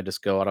Kingdom kind of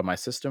just go out of my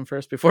system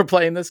first before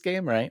playing this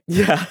game, right?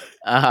 Yeah.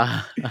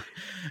 Uh,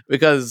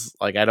 because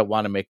like I don't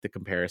want to make the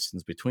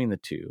comparisons between the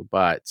two,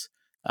 but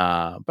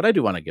I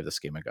do want to give this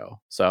game a go.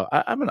 So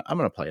I'm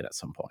gonna play it at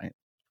some point.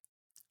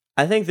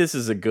 I think this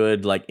is a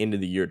good like end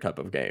of the year type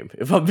of game.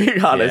 If I'm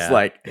being honest, Yeah,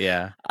 like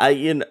yeah,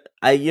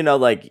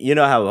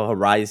 how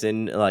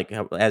Horizon, like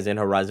as in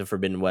Horizon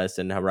Forbidden West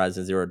and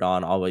Horizon Zero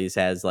Dawn always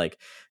has like,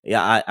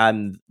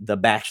 I'm the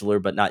bachelor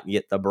but not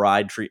yet the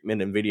bride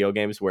treatment in video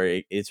games,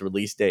 where its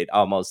release date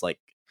almost like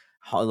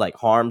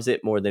harms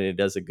it more than it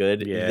does it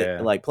good. yeah,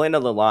 Like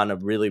Planet of Lana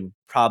really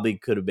probably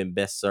could have been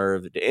best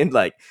served in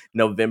like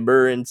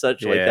November and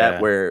such like that,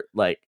 yeah, where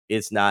like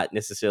it's not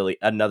necessarily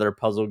another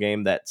puzzle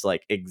game that's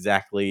like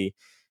exactly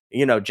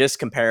just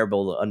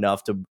comparable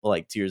enough to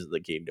like Tears of the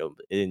Kingdom.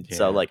 And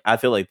so yeah. like I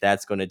feel like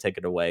that's going to take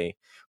it away.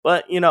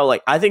 But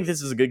like I think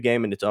this is a good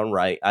game in its own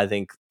right. I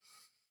think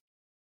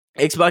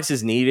Xbox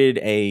has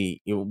needed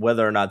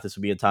whether or not this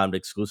will be a timed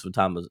exclusive,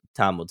 time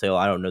will tell.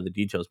 I don't know the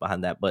details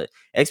behind that, but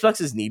Xbox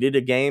has needed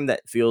a game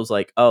that feels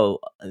like, oh,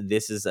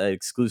 this is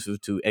exclusive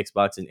to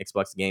Xbox and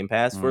Xbox Game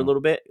Pass for a Mm,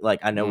 little bit.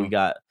 Like I know we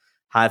got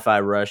Hi-Fi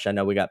Rush, I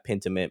know we got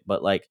Pentiment,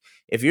 but like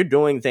if you're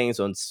doing things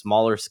on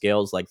smaller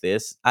scales like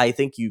this, I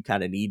think you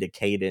kind of need a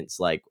cadence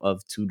like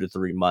of 2 to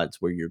 3 months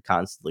where you're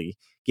constantly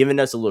giving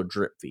us a little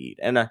drip feed.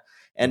 And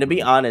to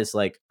be honest,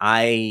 like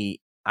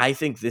I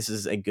think this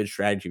is a good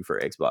strategy for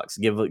Xbox.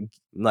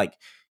 Like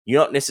you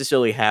don't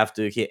necessarily have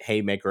to hit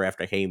haymaker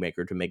after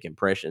haymaker to make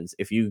impressions.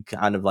 If you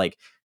kind of like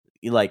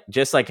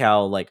just like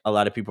how like a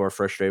lot of people are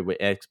frustrated with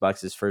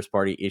Xbox's first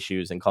party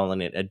issues and calling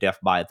it a death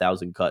by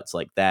 1,000 cuts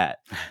like that.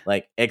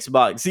 Like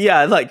Xbox,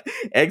 yeah, like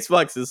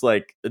Xbox is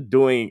like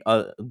doing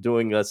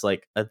us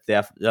like a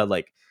theft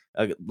like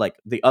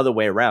the other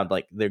way around.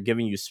 Like they're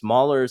giving you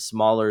smaller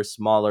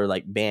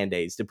like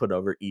band-aids to put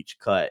over each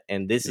cut.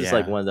 And this is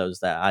like yeah. one of those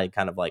that I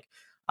kind of like.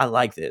 I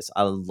like this.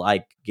 I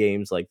like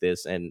games like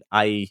this, and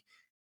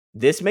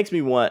this makes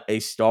me want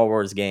a Star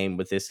Wars game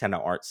with this kind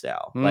of art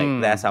style.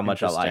 Like that's how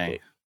much I like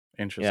it.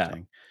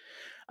 Interesting.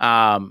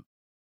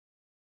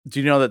 Do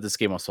you know that this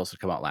game was supposed to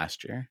come out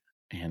last year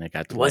and it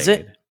got delayed? Was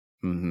it?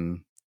 Mm-hmm.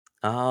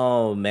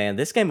 Oh man,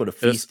 this game would have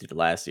feasted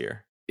last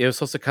year. It was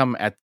supposed to come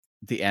at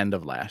the end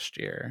of last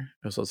year.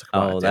 It was supposed to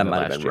come out at the that end of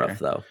might have last been year. rough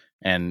though.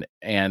 And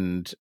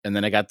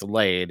then it got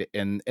delayed,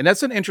 and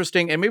that's an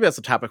interesting, and maybe that's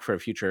a topic for a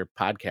future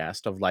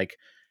podcast of like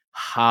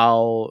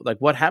how, like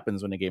what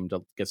happens when a game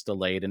gets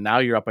delayed, and now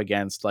you're up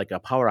against like a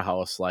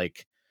powerhouse,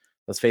 like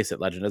let's face it,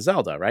 Legend of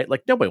Zelda, right?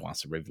 Like nobody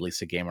wants to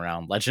release a game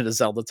around Legend of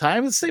Zelda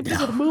time. It's the same thing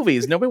with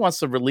movies. Nobody wants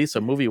to release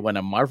a movie when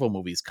a Marvel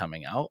movie's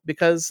coming out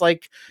because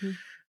like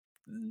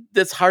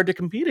that's hard to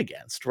compete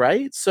against,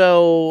 right?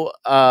 So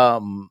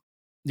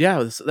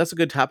yeah, that's a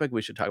good topic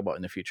we should talk about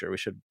in the future. We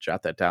should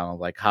jot that down,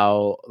 like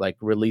how like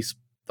release,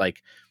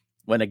 like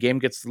when a game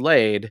gets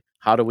delayed,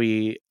 how do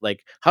we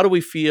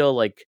feel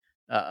like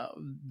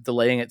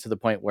delaying it to the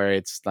point where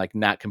it's like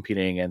not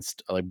competing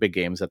against like big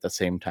games at the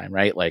same time,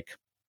 right? Like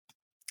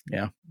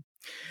yeah.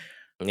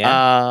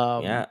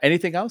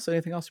 Anything else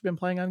you've been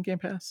playing on Game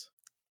Pass?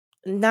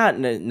 Not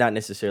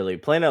necessarily.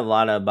 Planet of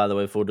Lana, by the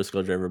way, full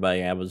disclosure,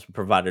 everybody, I was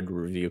provided a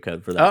review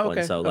code for that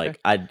one. So like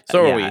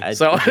so were we. To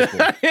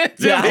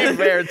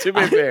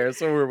be fair,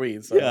 so were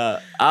we. So. Yeah,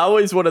 I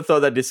always want to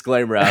throw that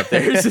disclaimer out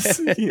there. Just,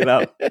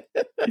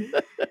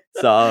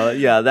 So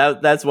yeah,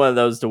 that's one of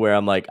those to where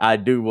I'm like, I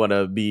do want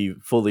to be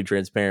fully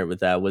transparent with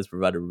that was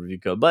provided review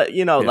code, but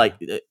like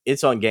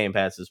it's on Game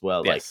Pass as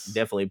well. Like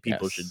definitely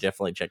people should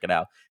definitely check it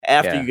out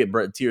after you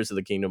get Tears of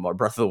the Kingdom or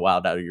Breath of the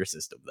Wild out of your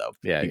system, though.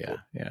 Yeah,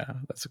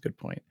 that's a good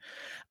point.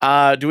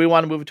 Do we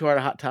want to move to our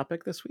hot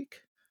topic this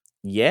week?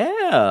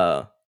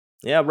 Yeah,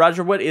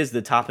 Roger, what is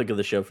the topic of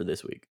the show for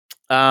this week?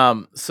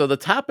 So the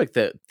topic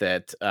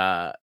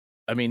that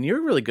I mean,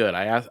 you're really good.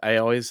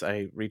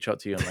 I reach out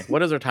to you and like,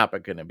 what is our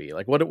topic going to be?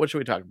 Like, what should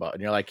we talk about?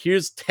 And you're like,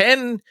 here's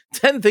 10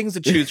 things to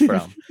choose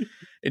from.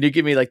 And you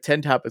give me like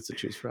 10 topics to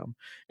choose from.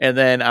 And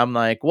then I'm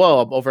like,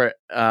 whoa,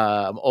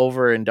 I'm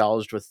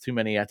overindulged with too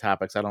many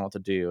topics. I don't know what to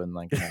do. And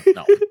like,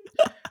 no.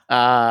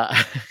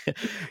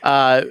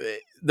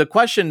 The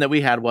question that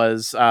we had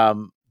was,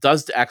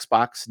 does the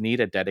Xbox need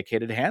a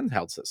dedicated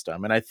handheld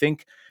system? And I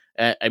think,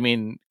 I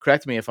mean,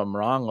 correct me if I'm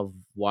wrong of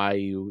why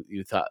you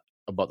thought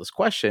about this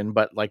question,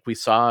 but like we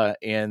saw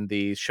in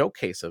the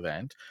showcase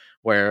event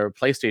where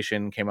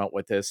PlayStation came out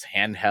with this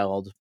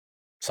handheld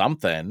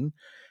something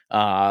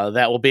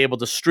that will be able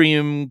to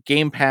stream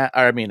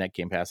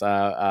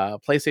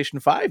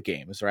PlayStation 5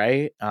 games,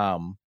 right?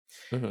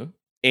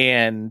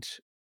 And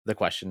the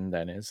question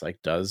then is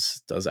like,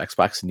 does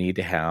Xbox need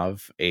to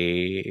have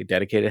a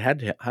dedicated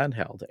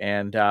handheld?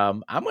 And I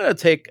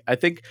think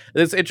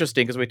it's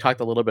interesting because we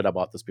talked a little bit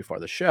about this before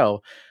the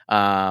show.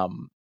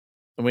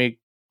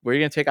 We're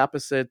going to take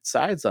opposite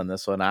sides on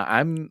this one.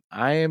 I'm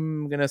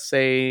going to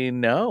say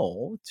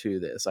no to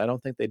this. I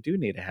don't think they do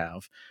need to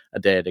have a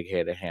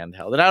dedicated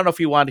handheld. And I don't know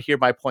if you want to hear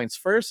my points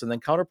first and then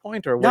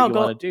counterpoint, or what you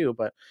want to do,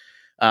 but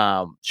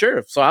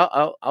sure. So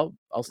I'll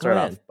start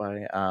off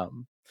by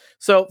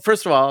so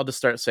first of all, I'll just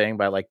start saying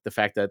by like the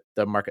fact that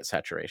the market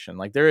saturation,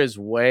 like there is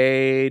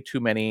way too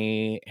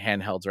many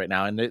handhelds right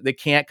now, and they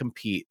can't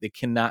compete. They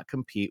cannot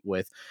compete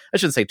with, I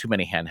shouldn't say too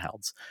many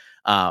handhelds.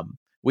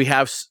 We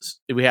have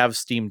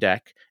Steam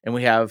Deck and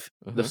we have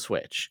the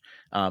Switch,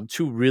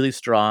 two really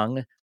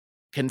strong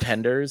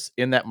contenders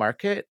in that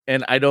market.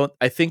 And I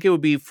think it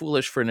would be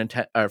foolish for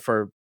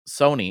Sony,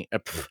 Sony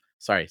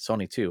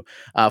too,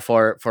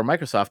 for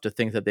Microsoft to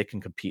think that they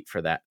can compete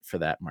for that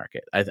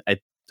market.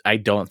 I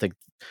don't think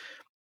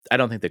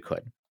they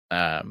could.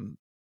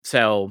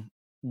 So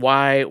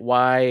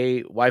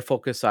why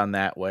focus on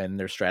that when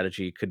their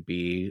strategy could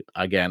be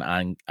again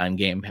on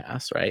Game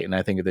Pass, right? And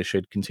I think they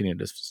should continue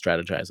to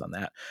strategize on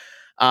that.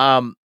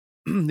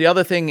 The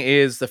other thing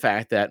is the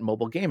fact that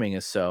mobile gaming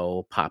is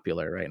so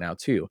popular right now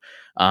too.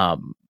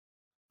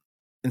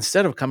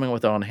 Instead of coming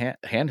with their own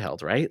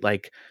handheld, right?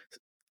 Like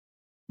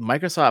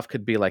Microsoft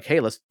could be like, hey,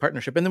 let's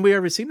partnership. And then we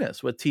already seen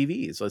this with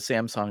TVs, with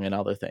Samsung and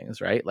other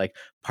things, right? Like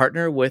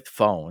partner with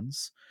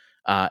phones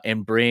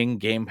and bring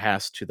Game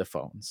Pass to the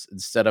phones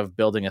instead of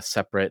building a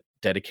separate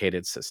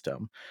dedicated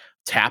system.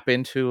 Tap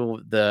into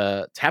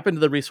the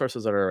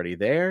resources that are already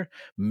there,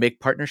 make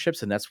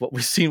partnerships. And that's what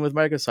we've seen with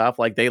Microsoft.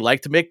 Like they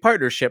like to make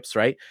partnerships,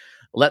 right?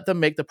 Let them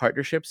make the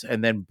partnerships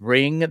and then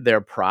bring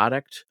their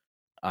product,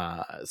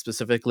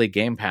 specifically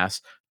Game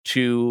Pass,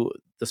 to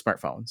the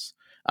smartphones.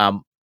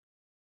 Kind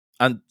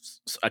of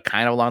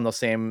along the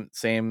same.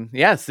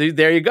 Yes,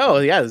 there you go.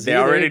 Yes, they're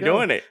already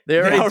doing it.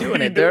 They're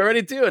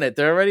already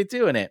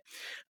doing it.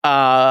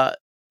 And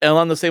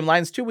along the same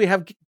lines too, we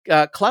have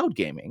cloud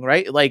gaming,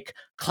 right? Like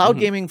cloud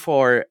gaming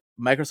for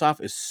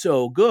Microsoft is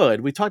so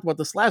good. We talked about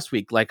this last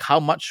week, like how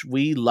much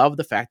we love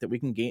the fact that we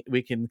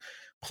can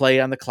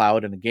play on the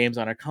cloud and the games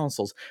on our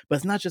consoles. But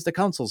it's not just the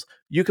consoles.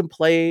 You can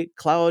play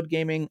cloud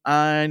gaming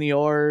on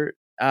your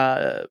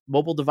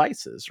mobile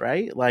devices,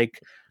 right?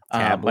 Like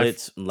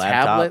tablets,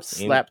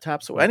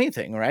 laptops, or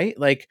anything, right?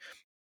 Like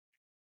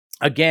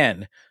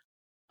again,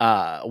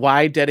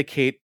 why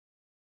dedicate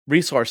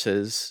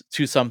resources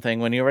to something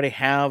when you already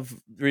have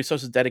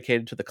resources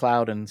dedicated to the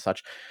cloud and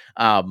such?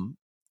 And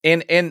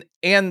I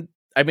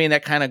mean,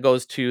 that kind of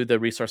goes to the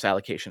resource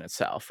allocation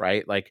itself,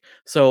 right? Like,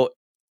 so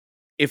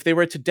if they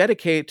were to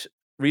dedicate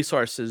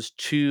resources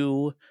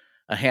to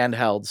a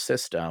handheld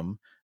system,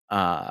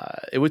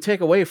 it would take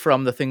away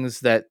from the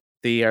things that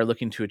they are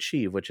looking to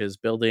achieve, which is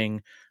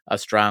building a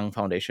strong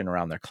foundation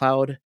around their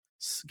cloud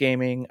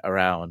gaming,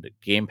 around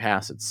Game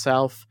Pass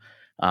itself.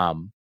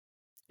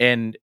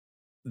 And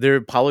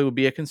there probably would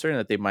be a concern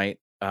that they might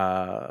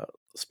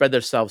spread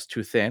themselves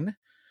too thin.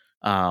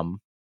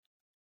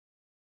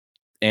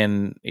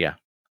 And yeah,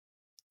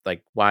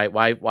 like why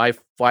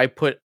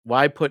put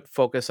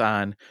focus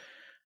on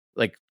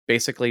like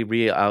basically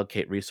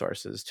reallocate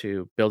resources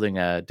to building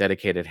a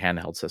dedicated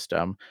handheld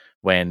system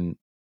when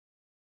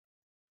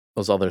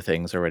those other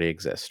things already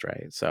exist,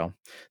 right? So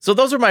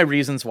those are my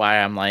reasons why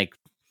I'm like,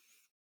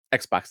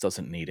 Xbox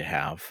doesn't need to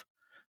have,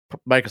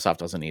 Microsoft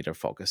doesn't need to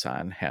focus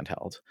on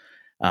handheld,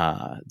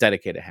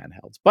 dedicated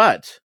handhelds.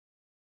 But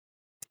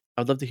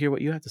I'd love to hear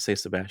what you have to say,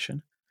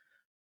 Sebastian.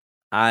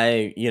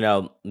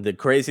 The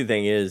crazy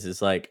thing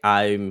is like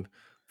I'm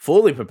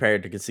fully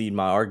prepared to concede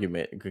my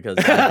argument because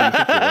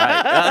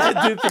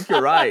I do think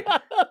you're right. I do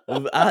think you're right.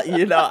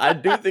 I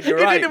do think you're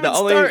You right. didn't even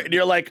start, and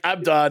you're like,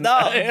 I'm done. No,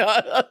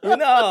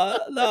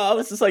 I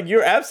was just like,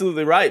 you're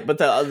absolutely right. But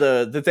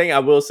the thing I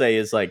will say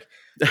is like,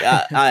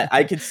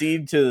 I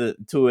concede to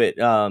it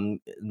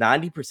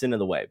 90% of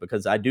the way,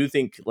 because I do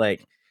think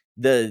like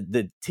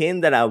the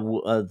 10 that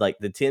like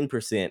the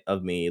 10%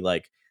 of me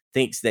like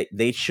thinks that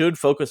they should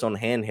focus on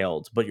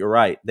handhelds. But you're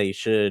right, they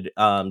should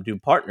do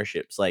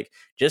partnerships, like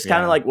just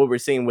kind of Yeah. like what we're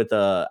seeing with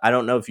I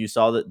don't know if you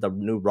saw the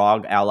new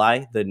ROG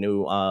Ally, the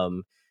new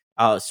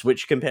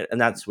Switch competitor,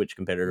 not Switch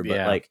competitor, but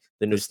Yeah. like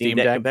the new The Steam Steam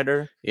Deck Deck?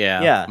 competitor.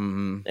 Yeah. Yeah.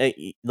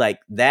 Mhm. Like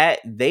that,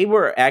 they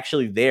were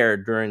actually there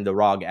during the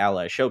ROG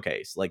Ally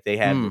showcase. Like they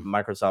had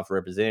Microsoft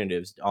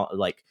representatives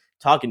like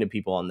talking to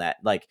people on that.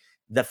 Like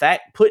the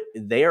fact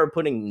they are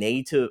putting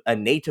a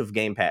native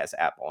Game Pass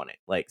app on it.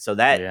 Like so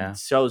that Yeah.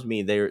 shows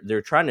me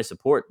they're trying to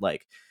support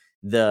like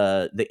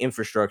the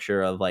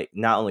infrastructure of like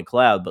not only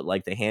cloud but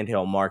like the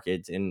handheld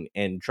markets,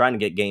 and trying to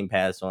get Game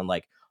Pass on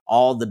like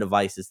all the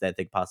devices that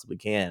they possibly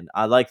can.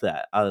 I like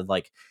that. I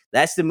like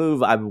that's the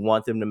move I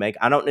want them to make.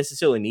 I don't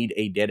necessarily need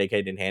a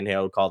dedicated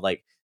handheld called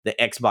like the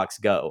Xbox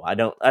Go. I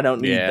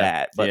don't need Yeah.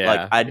 that. But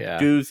like Yeah.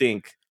 Yeah.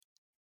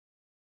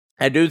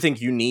 I do think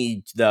you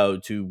need though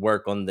to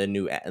work on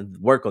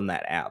work on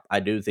that app. I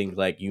do think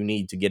like you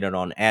need to get it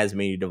on as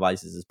many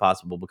devices as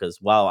possible, because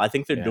while I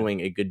think they're Yeah. doing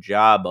a good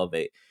job of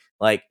it,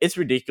 like it's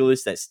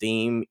ridiculous that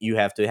Steam you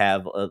have to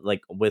have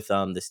like with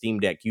the Steam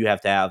Deck you have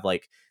to have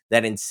like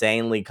that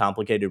insanely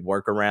complicated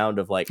workaround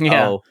of like,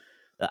 Yeah. oh,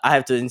 I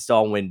have to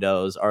install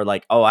Windows, or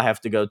like, oh, I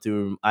have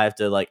to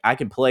like I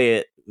can play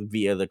it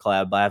via the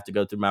cloud, but I have to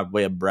go through my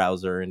web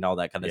browser and all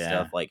that kind of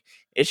stuff. Yeah. Like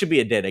it should be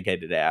a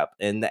dedicated app,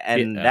 and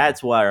Yeah.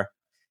 that's where,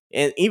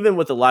 and even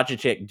with the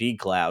Logitech G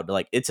Cloud,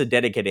 like it's a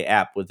dedicated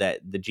app with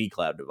the G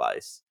Cloud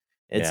device.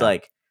 It's Yeah.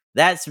 like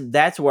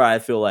that's where I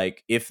feel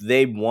like if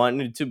they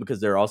wanted to,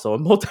 because they're also a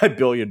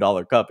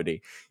multi-billion-dollar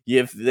company,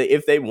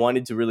 if they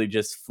wanted to really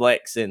just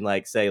flex and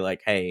like say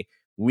like, hey,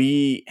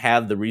 we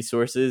have the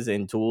resources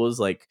and tools,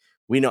 like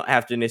we don't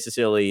have to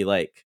necessarily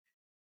like,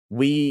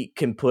 we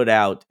can put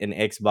out an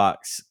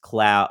Xbox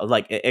cloud,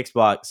 like an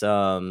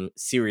Xbox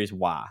Series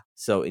Y,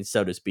 so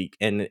to speak,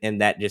 and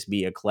that just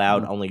be a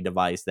cloud Mm. only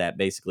device that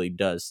basically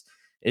does,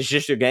 it's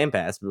just your Game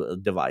Pass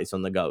device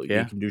on the go. You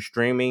Yeah. can do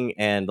streaming,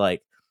 and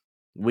like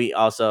we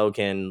also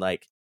can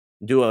like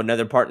do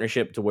another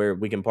partnership to where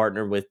we can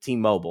partner with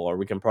T-Mobile, or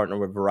we can partner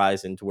with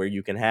Verizon to where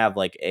you can have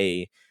like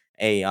a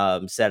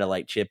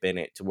satellite chip in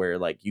it to where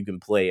like you can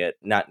play it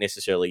not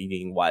necessarily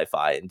needing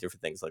Wi-Fi and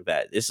different things like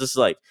that. It's just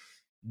like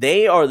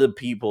they are the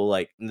people,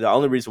 like the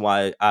only reason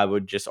why I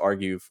would just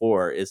argue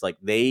for is like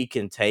they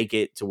can take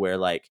it to where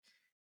like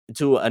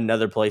to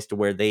another place to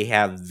where they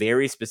have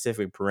very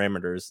specific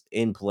parameters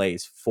in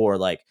place for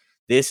like,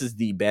 this is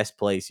the best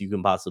place you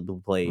can possibly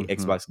play Mhm.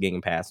 Xbox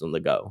Game Pass on the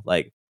go.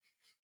 Like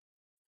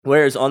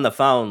whereas on the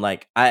phone,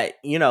 like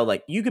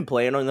like you can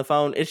play it on the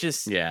phone. It's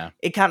just Yeah.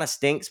 it kind of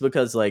stinks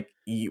because like,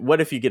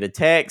 what if you get a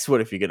text?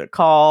 What if you get a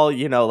call?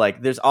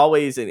 Like there's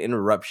always an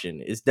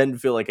interruption. It doesn't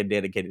feel like a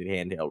dedicated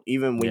handheld,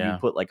 even when you Yeah.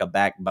 put like a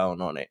backbone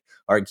on it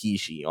or a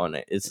Kishi on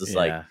it. It's just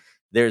like Yeah.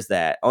 there's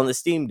that. On the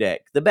Steam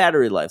Deck, the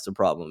battery life's a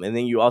problem, and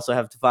then you also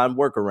have to find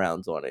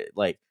workarounds on it.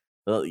 Like,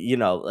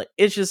 like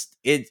it's just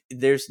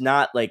there's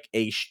not like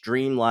a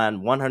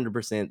streamlined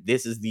 100%.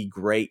 This is the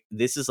great.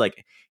 This is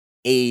like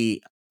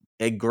a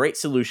great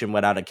solution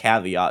without a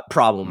caveat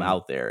problem Mm.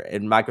 out there,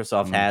 and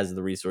Microsoft Mm. has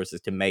the resources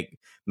to make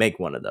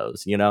one of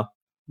those.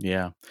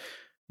 Yeah.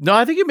 No,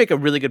 I think you make a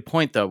really good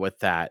point though with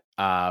that.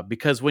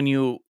 Because when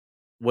you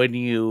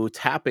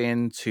tap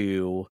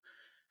into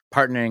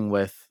partnering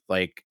with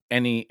like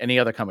any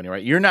other company,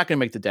 right? You're not going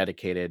to make the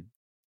dedicated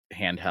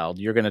handheld.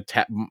 You're going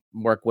to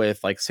work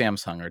with like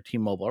Samsung or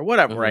T-Mobile or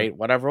whatever, Mhm. right?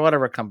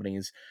 Whatever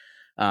companies,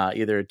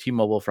 either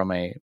T-Mobile from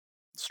a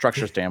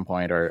structure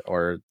standpoint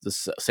or the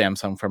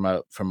Samsung from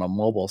a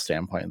mobile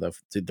standpoint,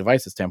 the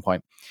devices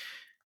standpoint.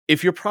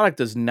 If your product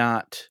does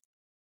not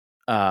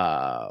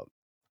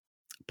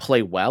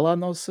play well on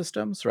those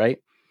systems, right?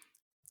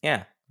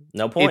 Yeah,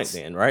 no point It's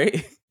then,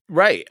 right?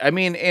 right. I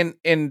mean,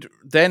 and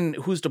then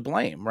who's to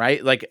blame,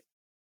 right? Like,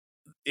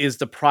 is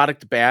the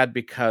product bad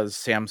because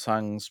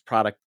Samsung's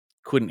product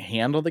couldn't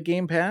handle the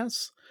Game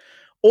Pass?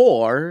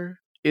 Or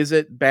is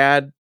it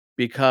bad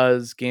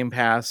because Game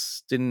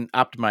Pass didn't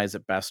optimize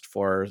it best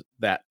for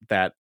that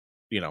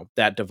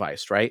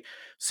device, right?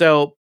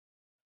 So,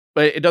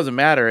 but it doesn't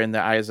matter in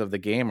the eyes of the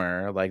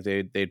gamer. Like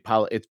it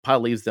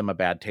probably leaves them a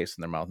bad taste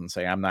in their mouth and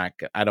say,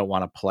 I don't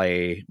want to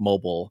play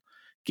mobile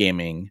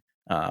gaming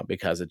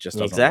because it just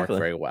doesn't work Exactly.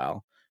 very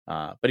well.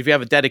 But if you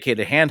have a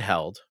dedicated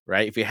handheld,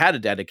 right? If you had a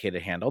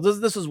dedicated handheld,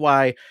 this is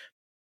why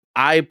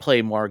I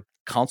play more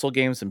console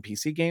games than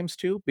PC games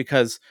too,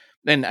 because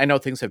and I know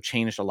things have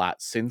changed a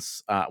lot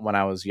since when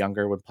I was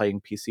younger when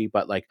playing PC,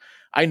 but like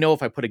I know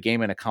if I put a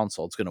game in a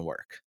console, it's gonna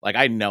work. Like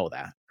I know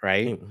that,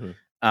 right? Mhm.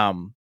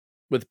 Um,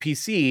 with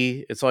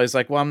PC, it's always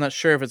like, well, I'm not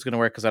sure if it's gonna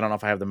work because I don't know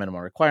if I have the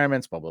minimum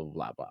requirements, blah blah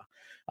blah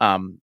blah.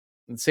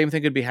 The same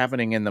thing could be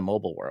happening in the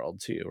mobile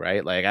world too,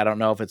 right? Like I don't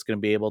know if it's gonna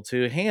be able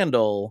to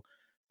handle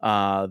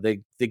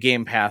the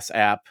Game Pass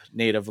app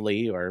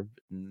natively or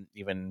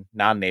even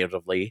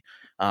non-natively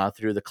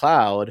through the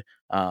cloud,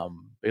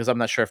 because I'm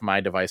not sure if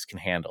my device can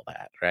handle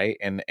that, right?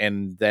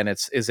 And then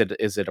is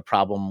it a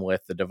problem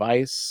with the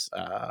device?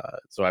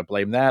 So I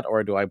blame that,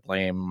 or do I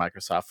blame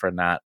Microsoft for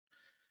not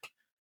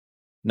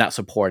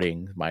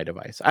supporting my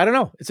device? I don't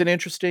know. It's an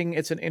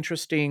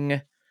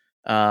interesting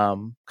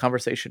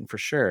conversation for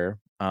sure.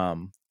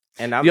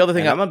 And The other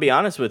thing, I'm gonna be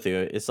honest with you.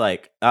 It's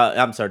like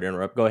I'm sorry to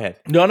interrupt. Go ahead.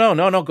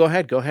 no, go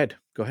ahead.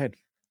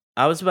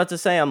 I was about to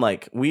say, I'm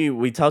like,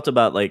 we talked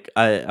about, like,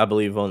 I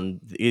believe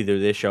on either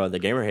this show or the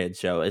Gamerhead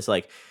show. It's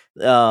like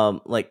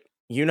like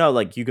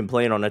you can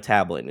play it on a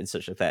tablet and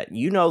such like that.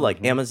 Like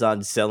Mhm.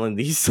 Amazon's selling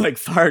these like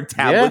Fire Yeah.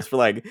 tablets for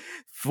like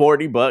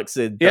 $40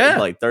 and Yeah.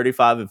 like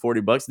 35 and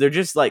 $40. They're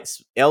just like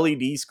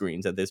LED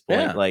screens at this point,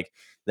 Yeah. like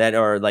that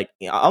are like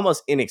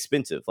almost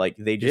inexpensive. Like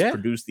they just Yeah.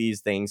 produce these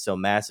things so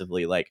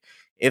massively. Like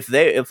if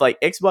like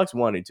Xbox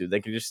wanted to, they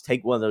could just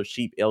take one of those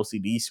cheap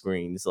LCD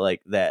screens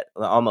like that,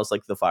 almost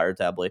like the Fire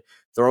tablet,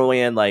 throw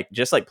in like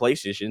just like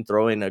PlayStation,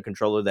 throw in a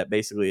controller that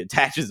basically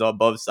attaches on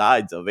both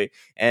sides of it,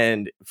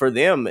 and for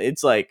them,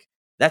 it's like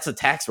that's a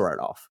tax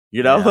write-off.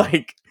 Yeah.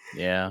 Like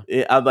Yeah.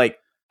 I'm like,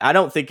 I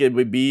don't think it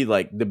would be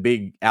like the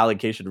big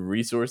allocation of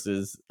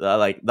resources.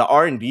 Like the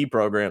R&D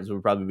programs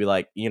would probably be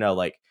like,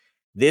 like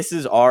this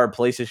is our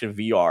PlayStation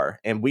VR,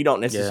 and we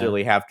don't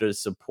necessarily have to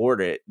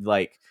support it.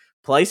 Like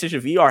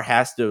PlayStation VR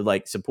has to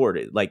like support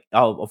it. Like,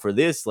 oh, for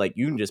this, like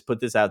you can just put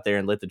this out there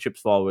and let the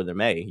chips fall where they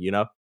may.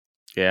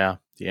 Yeah.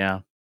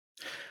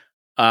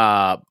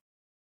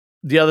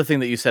 The other thing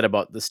that you said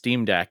about the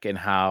Steam Deck and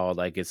how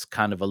like it's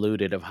kind of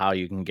alluded of how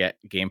you can get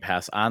Game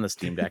Pass on the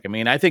Steam Deck. I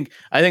mean, I think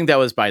that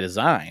was by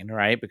design,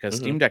 right? Because Mhm.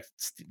 Steam Deck,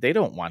 they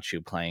don't want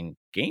you playing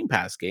Game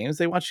Pass games.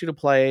 They want you to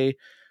play,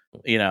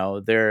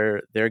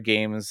 their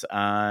games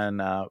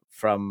on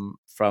from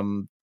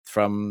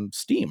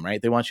Steam,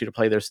 right? They want you to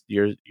play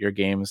your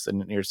games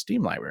in your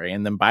Steam library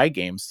and then buy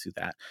games to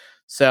that.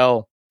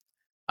 So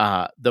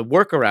the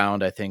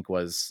workaround, I think,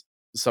 was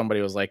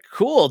somebody was like,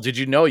 cool, did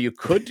you know you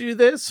could do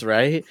this,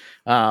 right?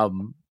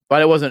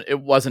 But it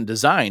wasn't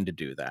designed to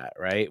do that,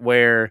 right?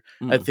 Where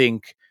I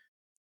think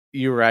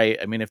you're right.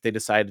 I mean, if they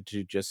decided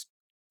to just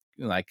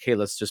like, hey,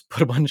 let's just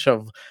put a bunch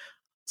of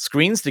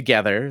screens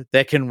together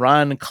that can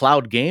run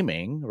cloud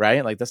gaming,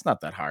 right? Like that's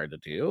not that hard to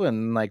do,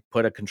 and like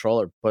put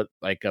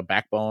like a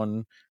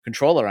backbone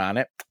controller on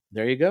it.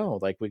 There you go.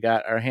 Like we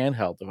got our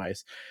handheld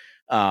device.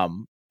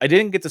 I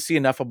didn't get to see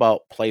enough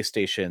about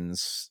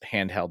PlayStation's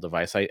handheld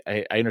device.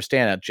 I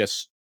understand that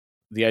just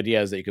the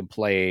idea is that you can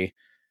play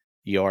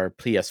your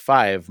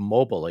PS5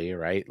 mobilely,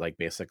 right? Like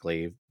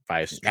basically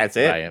That's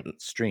it. via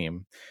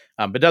stream.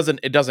 But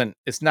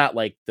it's not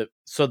like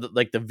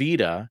like the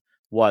Vita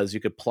was,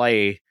 you could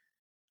play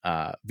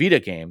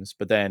Vita games,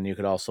 but then you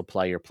could also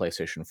play your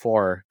PlayStation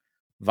 4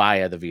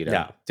 via the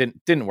Vita. Yeah.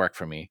 Didn't work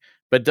for me.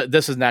 But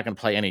this is not going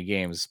to play any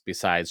games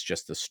besides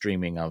just the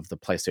streaming of the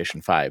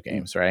PlayStation 5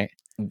 games, right?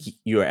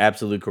 You are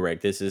absolutely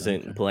correct. This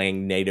isn't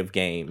playing native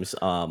games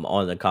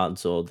on the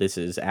console. This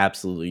is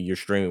absolutely, you're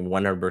streaming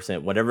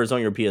 100%. Whatever's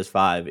on your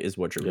PS5 is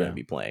what you're going to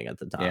be playing at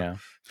the time. Yeah.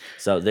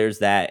 So there's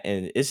that,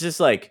 and it's just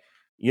like,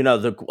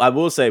 I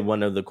will say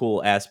one of the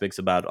cool aspects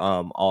about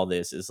all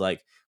this is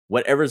like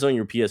whatever's on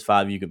your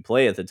PS5 you can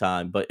play at the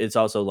time, but it's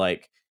also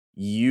like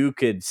you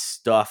could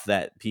stuff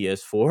that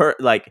PS4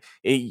 like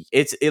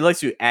it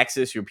lets you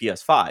access your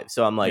PS5.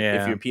 So I'm like,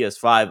 if your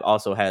PS5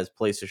 also has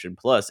PlayStation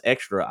Plus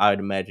extra, I would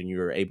imagine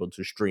you're able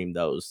to stream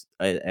those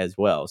as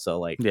well. So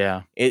like,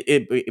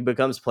 it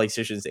becomes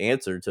PlayStation's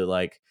answer to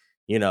like,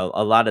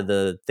 a lot of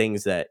the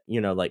things that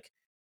like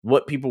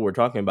what people were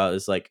talking about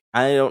is like,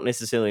 I don't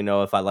necessarily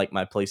know if I like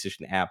my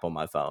PlayStation app on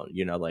my phone,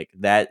 like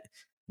that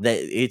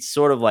it's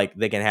sort of like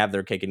they can have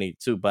their cake and eat it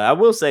too. But I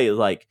will say,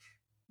 like,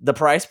 the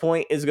price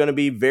point is going to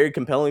be very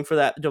compelling for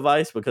that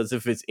device, because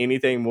if it's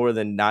anything more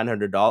than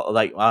 $900,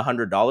 like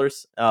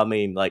 $100, I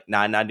mean, like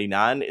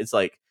 $999, it's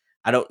like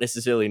I don't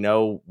necessarily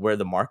know where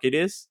the market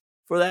is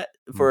for that,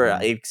 for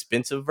an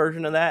expensive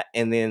version of that.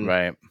 And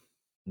then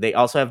they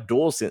also have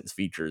DualSense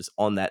features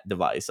on that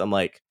device. I'm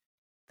like,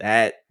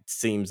 that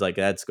seems like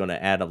that's going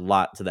to add a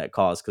lot to that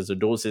cost, because the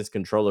DualSense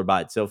controller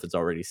by itself is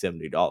already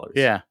 $70.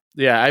 Yeah.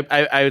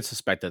 I would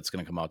suspect that's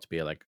going to come out to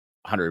be like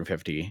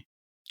 $150,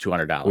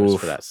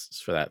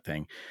 $200 for that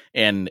thing,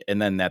 and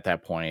then at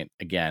that point,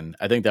 again,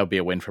 I think that would be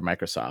a win for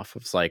Microsoft.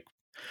 It's like,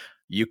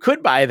 you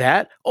could buy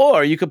that,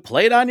 or you could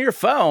play it on your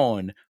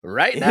phone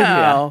right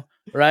now,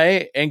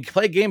 right, and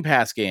play Game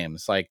Pass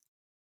games. Like,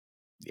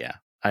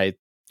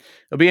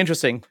 it'll be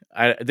interesting.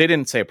 They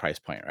didn't say a price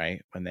point,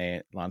 right, when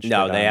they launched?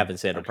 No, they haven't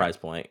said a price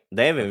point.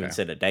 They haven't even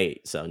said a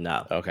date. So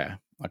no. Okay.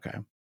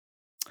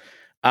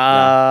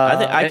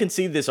 I can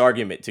see this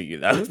argument to you,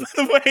 though. By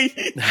the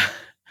way.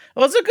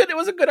 It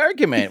was a good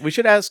argument. We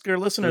should ask our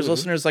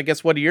listeners, I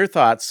guess, what are your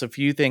thoughts if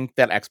you think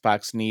that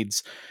Xbox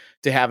needs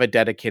to have a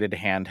dedicated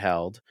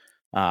handheld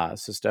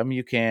system?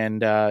 You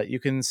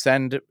can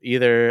send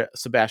either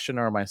Sebastian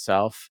or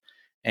myself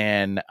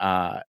and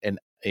a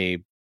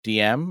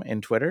DM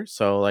in Twitter.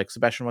 So like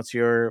Sebastian, what's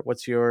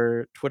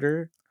your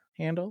Twitter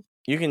handle?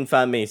 You can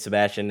find me,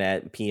 Sebastian,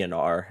 at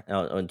PNR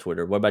on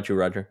Twitter. What about you,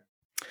 Roger?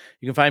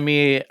 You can find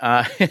me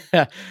at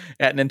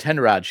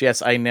Nintendo Raj.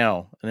 Yes, I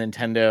know. A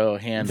Nintendo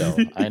handle.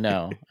 I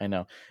know.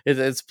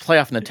 It's play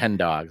off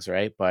Nintendogs,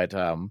 right?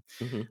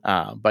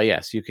 But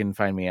yes, you can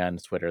find me on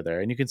Twitter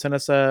there, and you can send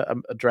us a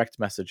direct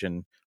message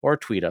or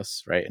tweet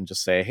us, right, and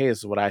just say, "Hey, this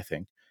is what I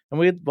think," and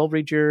we'll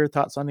read your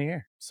thoughts on the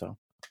air. So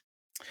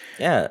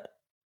yeah.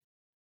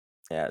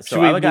 So should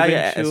we I move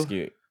gotta into? ask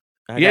you.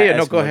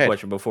 No, go one ahead.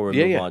 question before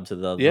we move on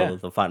to Yeah.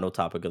 the final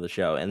topic of the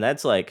show, and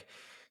that's like,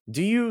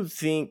 do you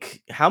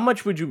think how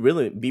much would you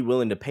really be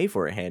willing to pay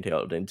for a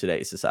handheld in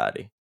today's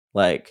society?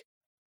 Like,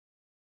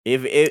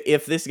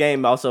 if this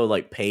game also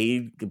like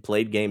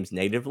played games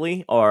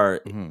natively,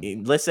 or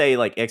let's say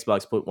like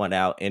Xbox put one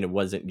out and it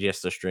wasn't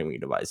just a streaming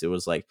device, it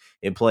was like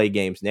it played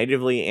games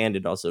natively and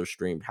it also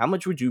streamed. How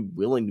much would you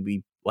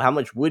how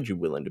much would you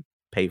willing to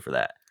pay for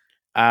that?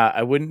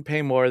 I wouldn't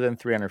pay more than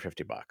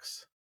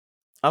 $350.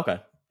 Okay.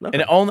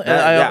 And only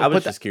I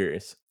was just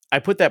curious. I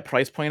put that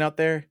price point out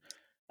there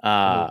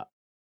Mhm.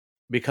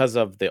 because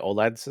of the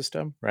OLED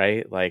system,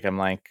 right? Like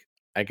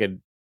I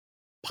could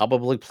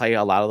probably play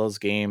a lot of those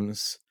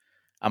games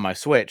on my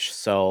Switch.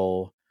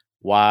 So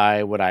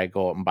why would I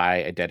go out and buy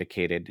a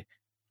dedicated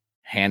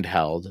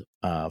handheld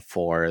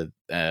for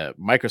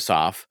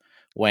Microsoft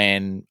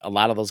when a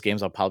lot of those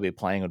games I'll probably be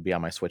playing would be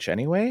on my Switch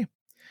anyway?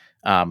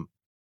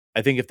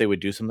 I think if they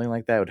would do something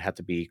like that, it would have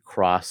to be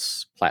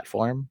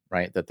cross-platform,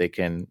 right?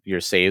 That your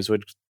saves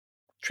would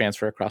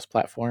transfer across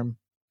platform.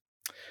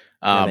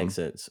 That makes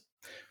sense.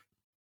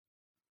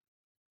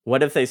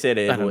 What if they said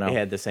it know.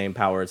 had the same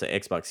power as an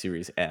Xbox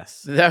Series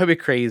S? That would be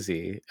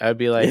crazy. I'd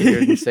be like,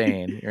 "You're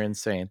insane! You're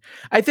insane."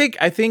 I think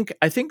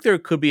there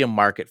could be a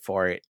market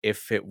for it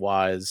if it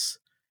was.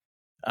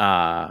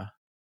 I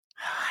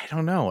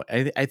don't know.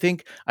 I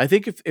think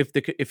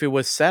if it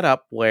was set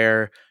up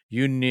where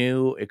you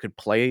knew it could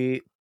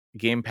play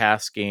Game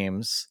Pass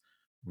games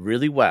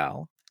really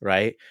well,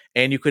 right?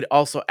 And you could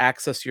also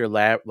access your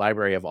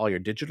library of all your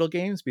digital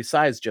games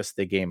besides just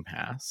the Game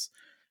Pass.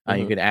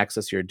 You can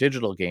access your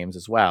digital games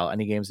as well.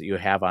 Any games that you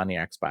have on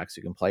your Xbox,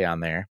 you can play on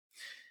there.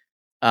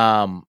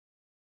 And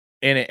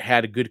it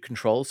had good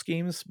control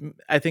schemes.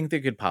 I think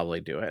they could probably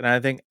do it. And I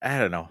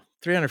don't know.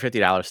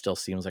 $350 still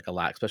seems like a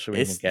lot, especially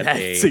when you can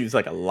get seems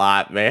like a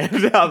lot, man.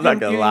 I'm not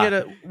gonna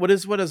lie. What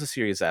is a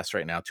Series S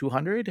right now?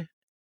 200?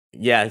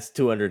 Yeah, it's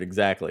 200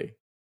 exactly.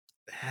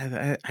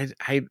 I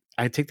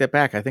take that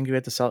back. I think you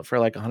have to sell it for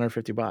like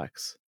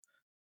 $150.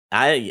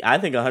 I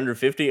think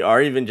 150,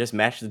 or even just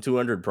match the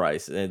 200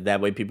 price, and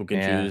that way people can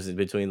choose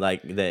between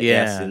like the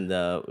S and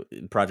the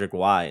Project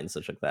Y and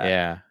such like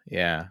that.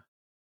 Yeah.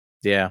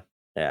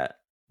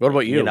 What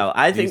about you?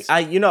 I think.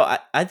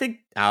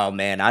 Oh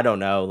man, I don't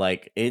know.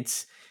 Like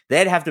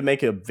they'd have to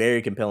make a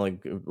very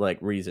compelling like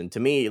reason to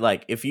me.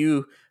 Like if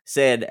you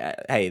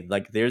said, hey,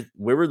 like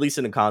we're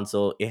releasing a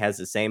console, it has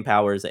the same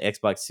power as the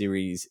Xbox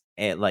Series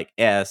and like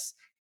S,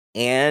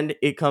 and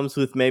it comes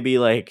with maybe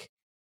like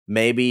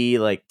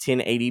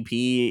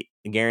 1080p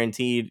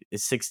guaranteed,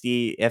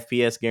 60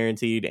 FPS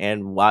guaranteed,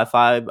 and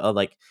Wi-Fi,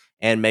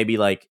 and maybe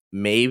a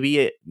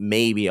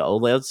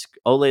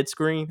OLED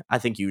screen. I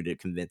think you would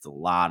convince a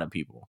lot of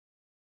people.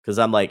 Because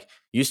I'm like,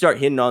 you start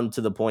hitting on to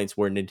the points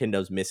where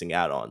Nintendo's missing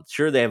out on.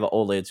 Sure, they have an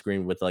OLED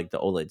screen with like the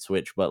OLED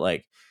Switch, but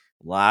like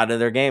a lot of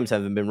their games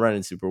haven't been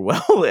running super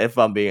well, if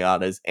I'm being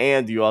honest.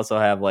 And you also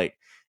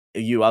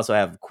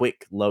have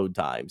quick load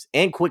times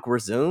and quick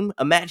resume.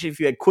 Imagine if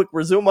you had quick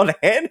resume on a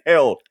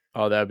handheld.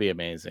 Oh, that would be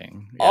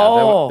amazing.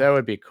 Yeah, that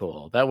would be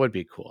cool. That would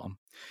be cool.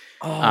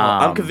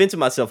 I'm convincing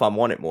myself I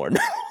want it more now.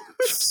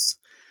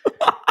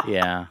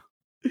 Yeah.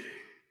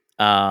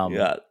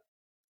 Yeah.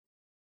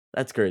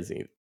 That's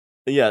crazy.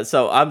 Yeah,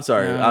 so I'm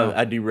sorry.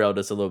 I derailed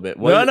us a little bit.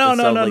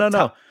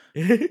 No.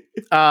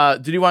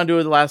 Did you want to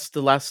do the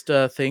last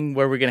thing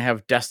where we're going to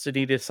have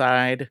Destiny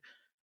decide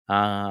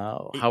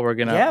how we're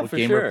going to what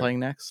game we're playing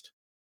next?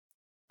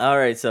 All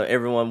right, so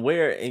everyone,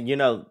 we're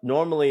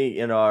normally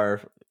in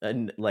our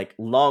like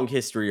long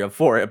history of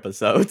 4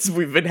 episodes,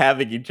 we've been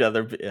having each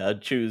other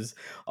choose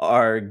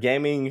our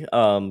gaming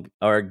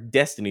our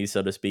destiny,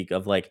 so to speak,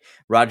 of like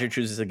Roger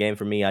chooses a game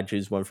for me, I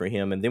choose one for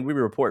him, and then we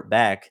report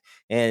back.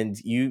 And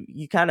you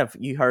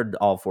heard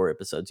all 4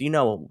 episodes,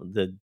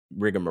 the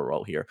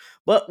rigmarole here,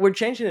 but we're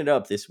changing it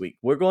up this week.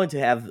 We're going to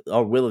have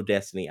our Wheel of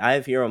Destiny. I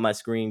have here on my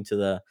screen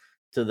to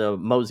the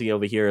Mosey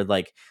over here,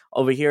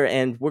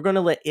 and we're going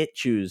to let it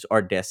choose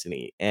our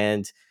destiny,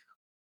 and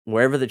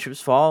wherever the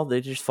chips fall,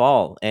 they just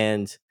fall.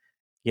 And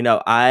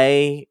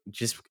I'm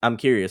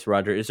curious,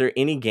 Roger, is there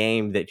any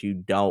game that you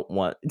don't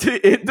want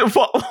it to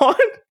fall on?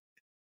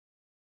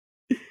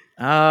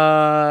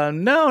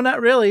 No, not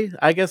really.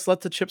 I guess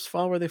let the chips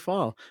fall where they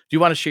fall. Do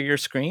you want to share your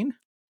screen?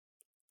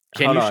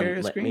 Can you share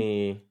your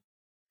screen?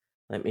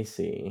 Let me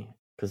see,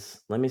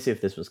 because let me see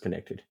if this was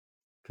connected,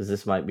 because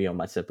this might be on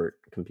my separate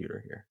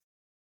computer here.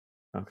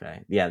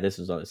 Okay, yeah, this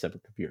is on a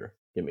separate computer.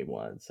 Give me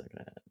 1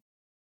 second.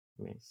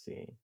 Let me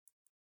see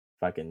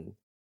if I can.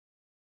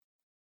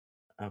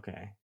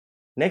 Okay.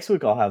 Next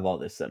week I'll have all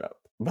this set up.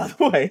 By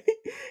the way,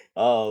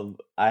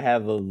 I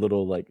have a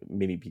little like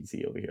mini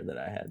PC over here that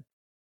I had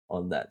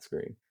on that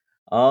screen.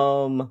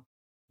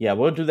 Yeah,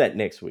 we'll do that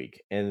next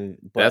week. But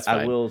That's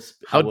I fine. I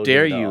How will give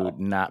dare it you all.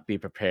 not be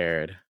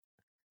prepared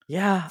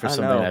Yeah, for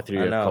something I threw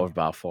I you a know.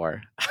 curveball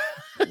for?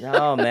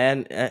 No,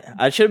 man,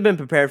 I should have been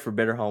prepared for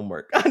better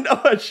homework. I know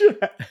I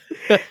should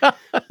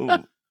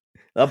have.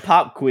 A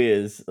pop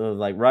quiz.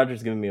 Like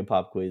Roger's giving me a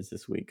pop quiz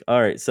this week. All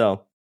right,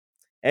 so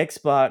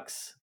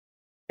Xbox,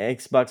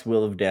 Xbox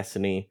Wheel of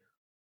Destiny.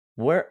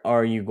 Where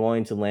are you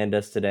going to land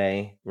us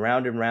today?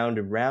 Round and round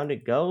and round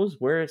it goes.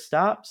 Where it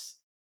stops?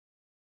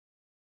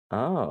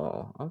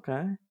 Oh,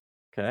 okay.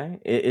 Okay.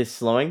 It's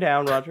slowing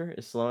down, Roger.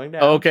 It's slowing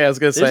down. Okay, I was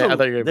gonna There's say. I a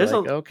thought you were gonna be there's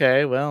like, a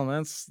okay, well,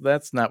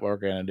 that's not what we're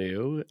gonna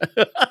do.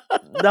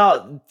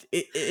 no,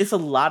 it's a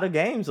lot of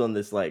games on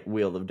this like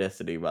Wheel of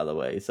Destiny, by the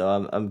way. So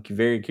I'm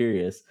very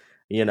curious.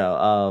 You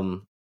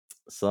know,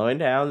 slowing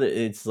down.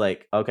 It's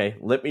like okay,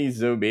 let me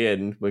zoom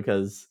in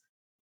because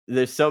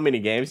there's so many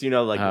games. You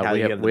know, like how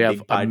you have the we have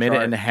big a pie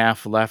minute and chart. a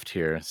half left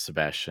here,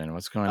 Sebastian.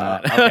 What's going on?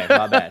 Okay,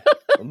 my bad.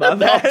 My No, I'm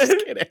bad.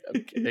 just kidding.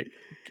 I'm kidding.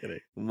 I'm kidding.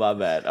 My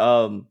bad.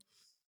 All I'm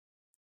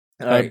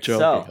right, joking.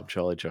 so I'm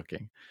totally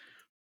joking.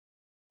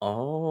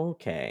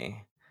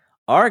 okay.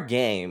 Our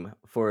game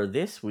for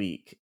this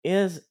week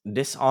is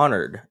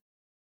Dishonored.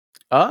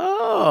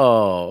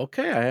 Oh,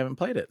 okay. I haven't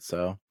played it,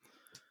 so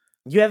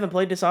You haven't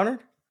played Dishonored?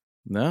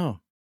 no.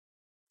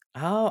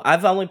 Oh,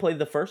 I've only played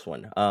the first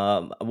one.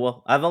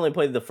 Well, I've only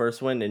played the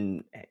first one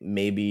and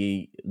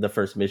maybe the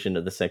first mission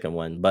of the second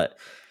one, but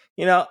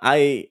you know,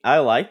 I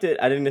liked it.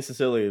 I didn't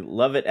necessarily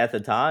love it at the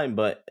time,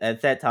 but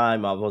at that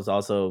time I was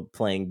also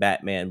playing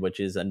Batman, which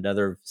is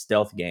another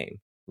stealth game,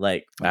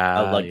 like a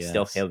Ah, like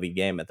stealth yes. heavy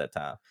game at that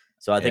time.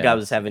 So I think I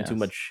was Yes, having yes.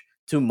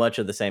 too much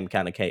of the same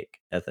kind of cake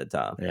at that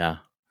time. Yeah.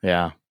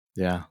 Yeah.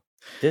 Yeah.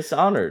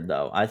 Dishonored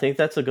though, I think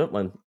that's a good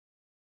one.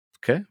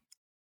 Okay.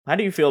 How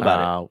do you feel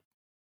about it?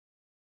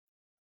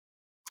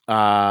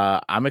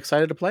 I'm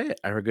excited to play it.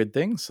 I heard good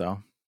things, so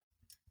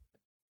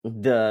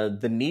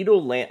The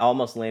needle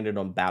almost landed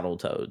on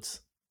Battletoads.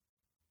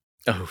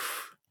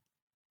 oof.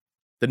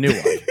 The new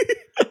one.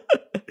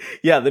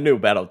 Yeah, the new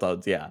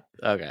Battletoads, yeah.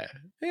 Okay.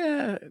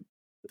 Yeah.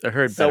 I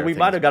heard So better we might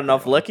things have about gotten the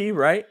off new one. lucky,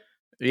 right?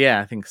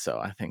 Yeah, I think so.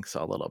 I think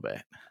so a little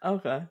bit.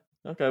 Okay.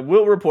 Okay.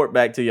 We'll report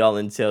back to y'all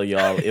and tell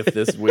y'all if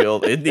this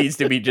wheel it needs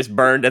to be just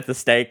burned at the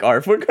stake or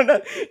if we're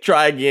gonna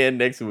try again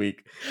next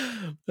week.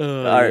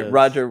 Oh, All right, yes.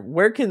 Roger,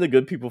 where can the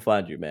good people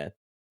find you, man?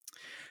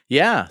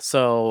 Yeah,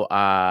 so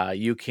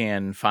you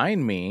can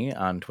find me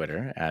on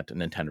Twitter at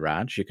Nintendo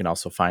Raj. You can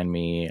also find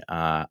me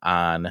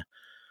on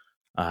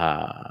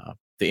the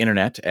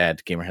internet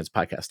at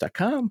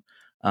gamerheadspodcast.com.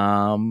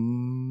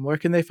 Where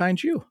can they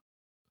find you?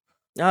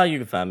 Oh, you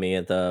can find me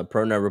at the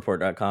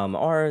pronerdreport.com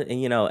or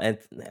you know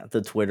at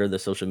the Twitter, the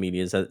social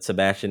medias at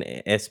Sebastian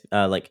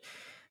like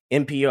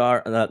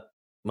NPR.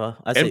 Well,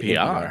 I say NPR.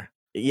 NPR.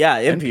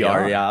 Yeah, NPR.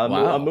 NPR. Yeah, I'm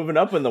Wow. moving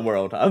up in the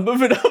world. I'm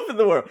moving up in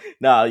the world.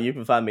 No, you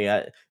can find me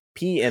at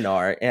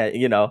PNR.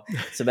 You know,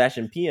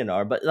 Sebastian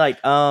PNR. But like,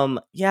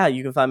 yeah,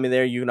 you can find me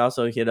there. You can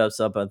also hit us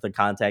up at the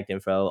contact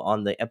info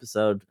on the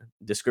episode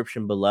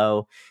description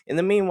below. In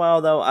the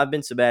meanwhile, though, I've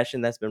been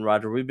Sebastian. That's been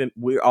Roger.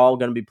 We're all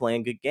gonna be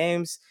playing good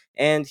games,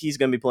 and he's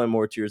gonna be playing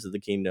more Tears of the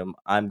Kingdom.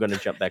 I'm gonna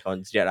jump back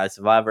on Jedi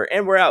Survivor,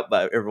 and we're out.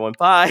 Bye, everyone.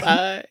 Bye.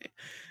 Bye.